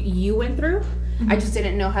of what you went through. I just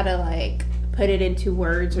didn't know how to like put it into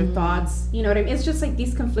words or thoughts. You know what I mean? It's just like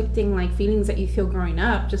these conflicting like feelings that you feel growing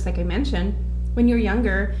up, just like I mentioned. When you're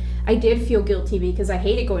younger, I did feel guilty because I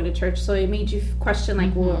hated going to church, so it made you question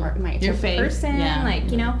like, well, am I a church person? Yeah. Like,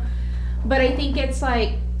 you know? But I think it's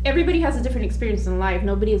like everybody has a different experience in life.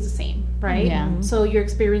 Nobody is the same, right? Yeah. So your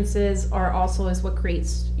experiences are also is what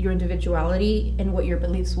creates your individuality and what your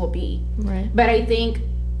beliefs will be. Right. But I think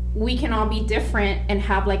we can all be different and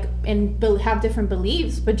have like have different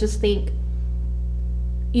beliefs, but just think,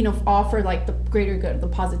 you know, all for like the greater good, the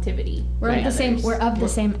positivity. We're of the same. We're of the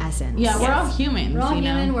same essence. Yeah, we're all humans. We're all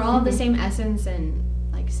human. We're all of the same essence, and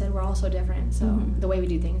like I said, we're all so different. So the way we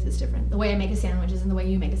do things is different. The way I make a sandwich isn't the way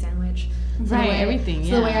you make a sandwich. Right, everything.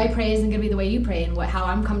 So the way I pray isn't gonna be the way you pray, and how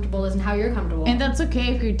I'm comfortable isn't how you're comfortable. And that's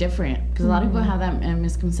okay if you're different, because a lot of people have that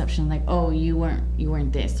misconception, like, oh, you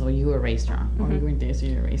weren't this, or you were raised wrong, or you weren't this, or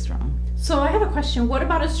you were raised wrong. So I have a question. What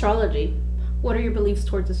about astrology? What are your beliefs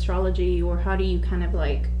towards astrology, or how do you kind of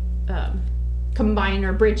like combine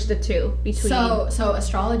or bridge the two between? So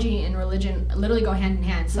astrology and religion literally go hand in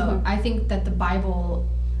hand. So I think that the Bible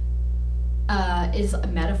is a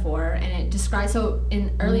metaphor, and it describes. So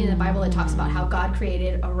early in the Bible, it talks about how God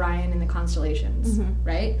created Orion and the constellations,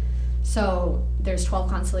 right? So there's 12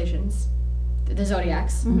 constellations, the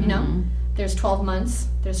zodiacs. You know, there's 12 months.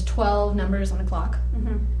 There's 12 numbers on a clock,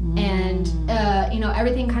 and you know,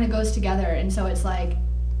 everything kind of goes together. And so it's like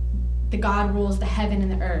the God rules the heaven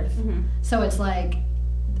and the earth. So it's like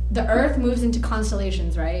the earth moves into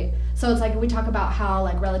constellations, right? So it's like we talk about how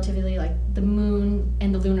like relatively like the moon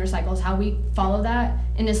and the lunar cycles, how we follow that.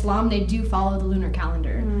 In Islam, they do follow the lunar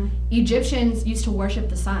calendar. Egyptians used to worship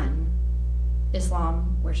the sun.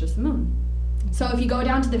 Islam worships the moon. So if you go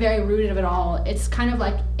down to the very root of it all, it's kind of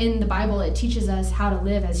like in the Bible, it teaches us how to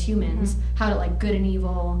live as humans, how to like good and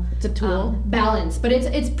evil. It's a tool. Balance. But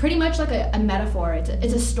it's pretty much like a metaphor. It's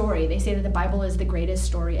a story. They say that the Bible is the greatest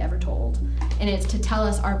story ever told. And it's to tell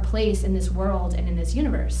us our place in this world and in this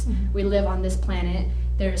universe. We live on this planet.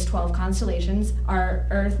 There's 12 constellations. Our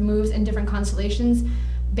Earth moves in different constellations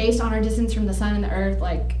based on our distance from the sun and the Earth,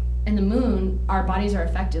 like, and the moon, our bodies are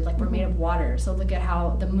affected. Like, we're made of water. So look at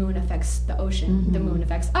how the moon affects the ocean. The moon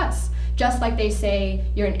affects us. Just like they say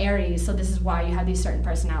you're an Aries, so this is why you have these certain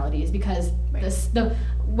personalities, because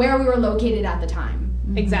where we were located at the time.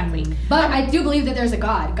 Exactly. But I do believe that there's a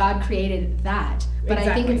God. God created that. But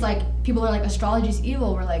I think it's like, people are like, astrology's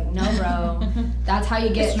evil. We're like, no, bro. That's how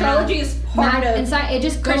you get astrology is part of inside. It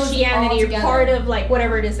just goes Christianity, or part of like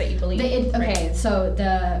whatever it is that you believe. So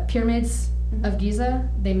the pyramids of Giza,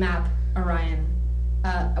 they map Orion.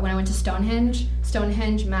 When I went to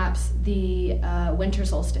Stonehenge maps the winter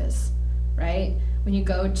solstice, right? When you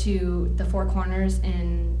go to the Four Corners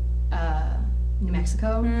in New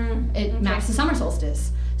Mexico, it maps the summer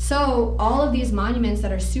solstice. So all of these monuments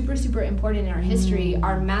that are super, super important in our history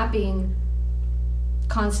are mapping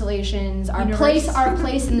constellations, our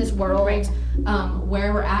place in this world,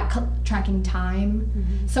 where we're at, tracking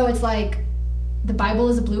time. So it's like the Bible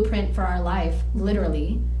is a blueprint for our life,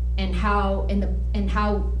 literally, and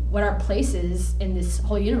what our place is in this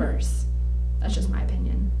whole universe. That's just my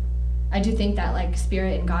opinion. I do think that like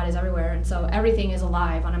spirit and God is everywhere, and so everything is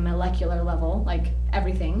alive on a molecular level, like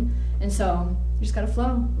everything, and so you just gotta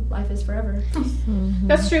flow. Life is forever.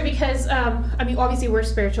 That's true, because I mean, obviously we're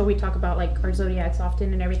spiritual. We talk about like our zodiacs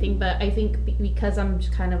often and everything, but I think because I'm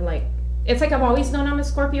just kind of like, it's like I've always known I'm a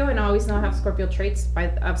Scorpio, and I always know I have Scorpio traits.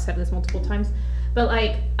 I've said this multiple times, but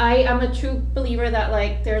like I am a true believer that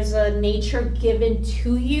like there's a nature given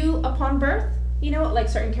to you upon birth. You know, like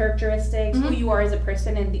certain characteristics, who you are as a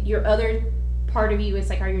person, and your other part of you is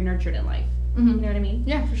like how you're nurtured in life. You know what I mean?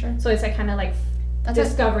 Yeah, for sure. So it's like kind of like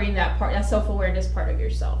discovering that part, that self-awareness part of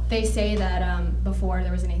yourself. They say that before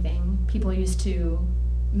there was anything, people used to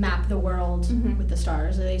map the world with the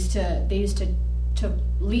stars. They used to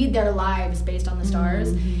lead their lives based on the stars.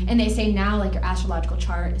 And they say now, like, your astrological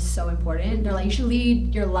chart is so important. They're like, you should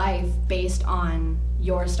lead your life based on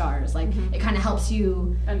your stars. Like, it kind of helps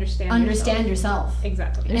you understand yourself.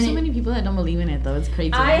 Exactly. There's so many people that don't believe in it, though. It's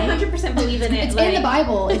crazy. I 100% believe in it. It's in the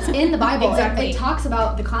Bible. It's in the Bible. Exactly. It talks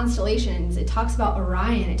about the constellations. It talks about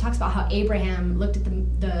Orion. It talks about how Abraham looked at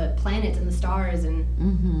the planets and the stars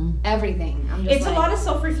and everything. It's like, a lot of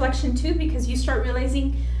self-reflection, too, because you start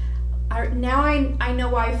realizing... Now I know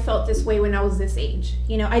why I felt this way when I was this age.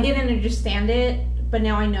 You know, I didn't understand it, but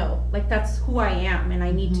now I know. Like, that's who I am, and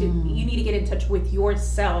I need to. You need to get in touch with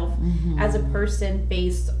yourself as a person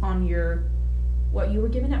based on what you were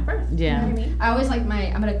given at birth. Yeah. You know what I mean? I always like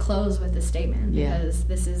I'm gonna close with this statement because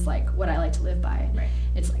this is like what I like to live by. Right.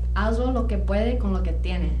 It's like hazlo lo que puede con lo que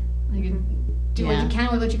tiene. Like, do what you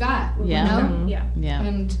can with what you got. Yeah. You know? Yeah.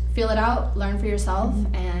 And feel it out. Learn for yourself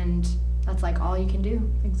and. That's like all you can do.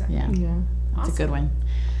 Exactly. Yeah. Awesome. That's a good one.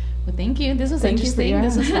 Well, thank you. This was interesting.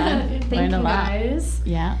 This was fun. Learned a lot. Guys.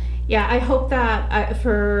 Yeah. Yeah, I hope that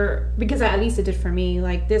because at least it did for me,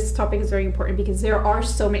 like, this topic is very important because there are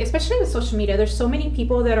so many, especially with social media, there's so many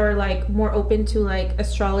people that are like more open to like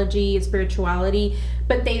astrology and spirituality,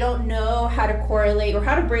 but they don't know how to correlate or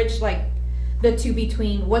how to bridge like the two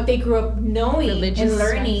between what they grew up knowing and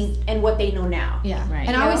learning and what they know now. Yeah. Right.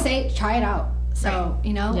 And I always say, try it out. So,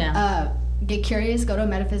 get curious, go to a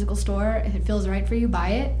metaphysical store. If it feels right for you, buy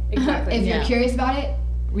it. Exactly. If you're curious about it,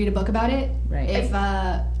 read a book about it. Right. If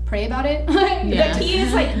pray about it. The key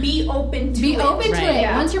is like be open to it.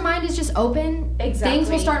 Yeah. Once your mind is just open, things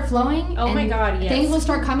will start flowing. Oh my God, yes. Things will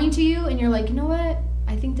start coming to you, and you're like, you know what?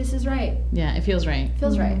 I think this is right. Yeah, it feels right.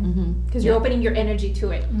 Feels right. Because you're opening your energy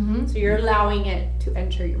to it. So you're allowing it to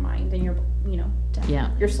enter your mind and your,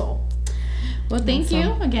 your soul. Well, thank you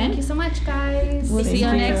again. Thank you so much, guys. We'll see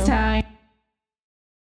you next time.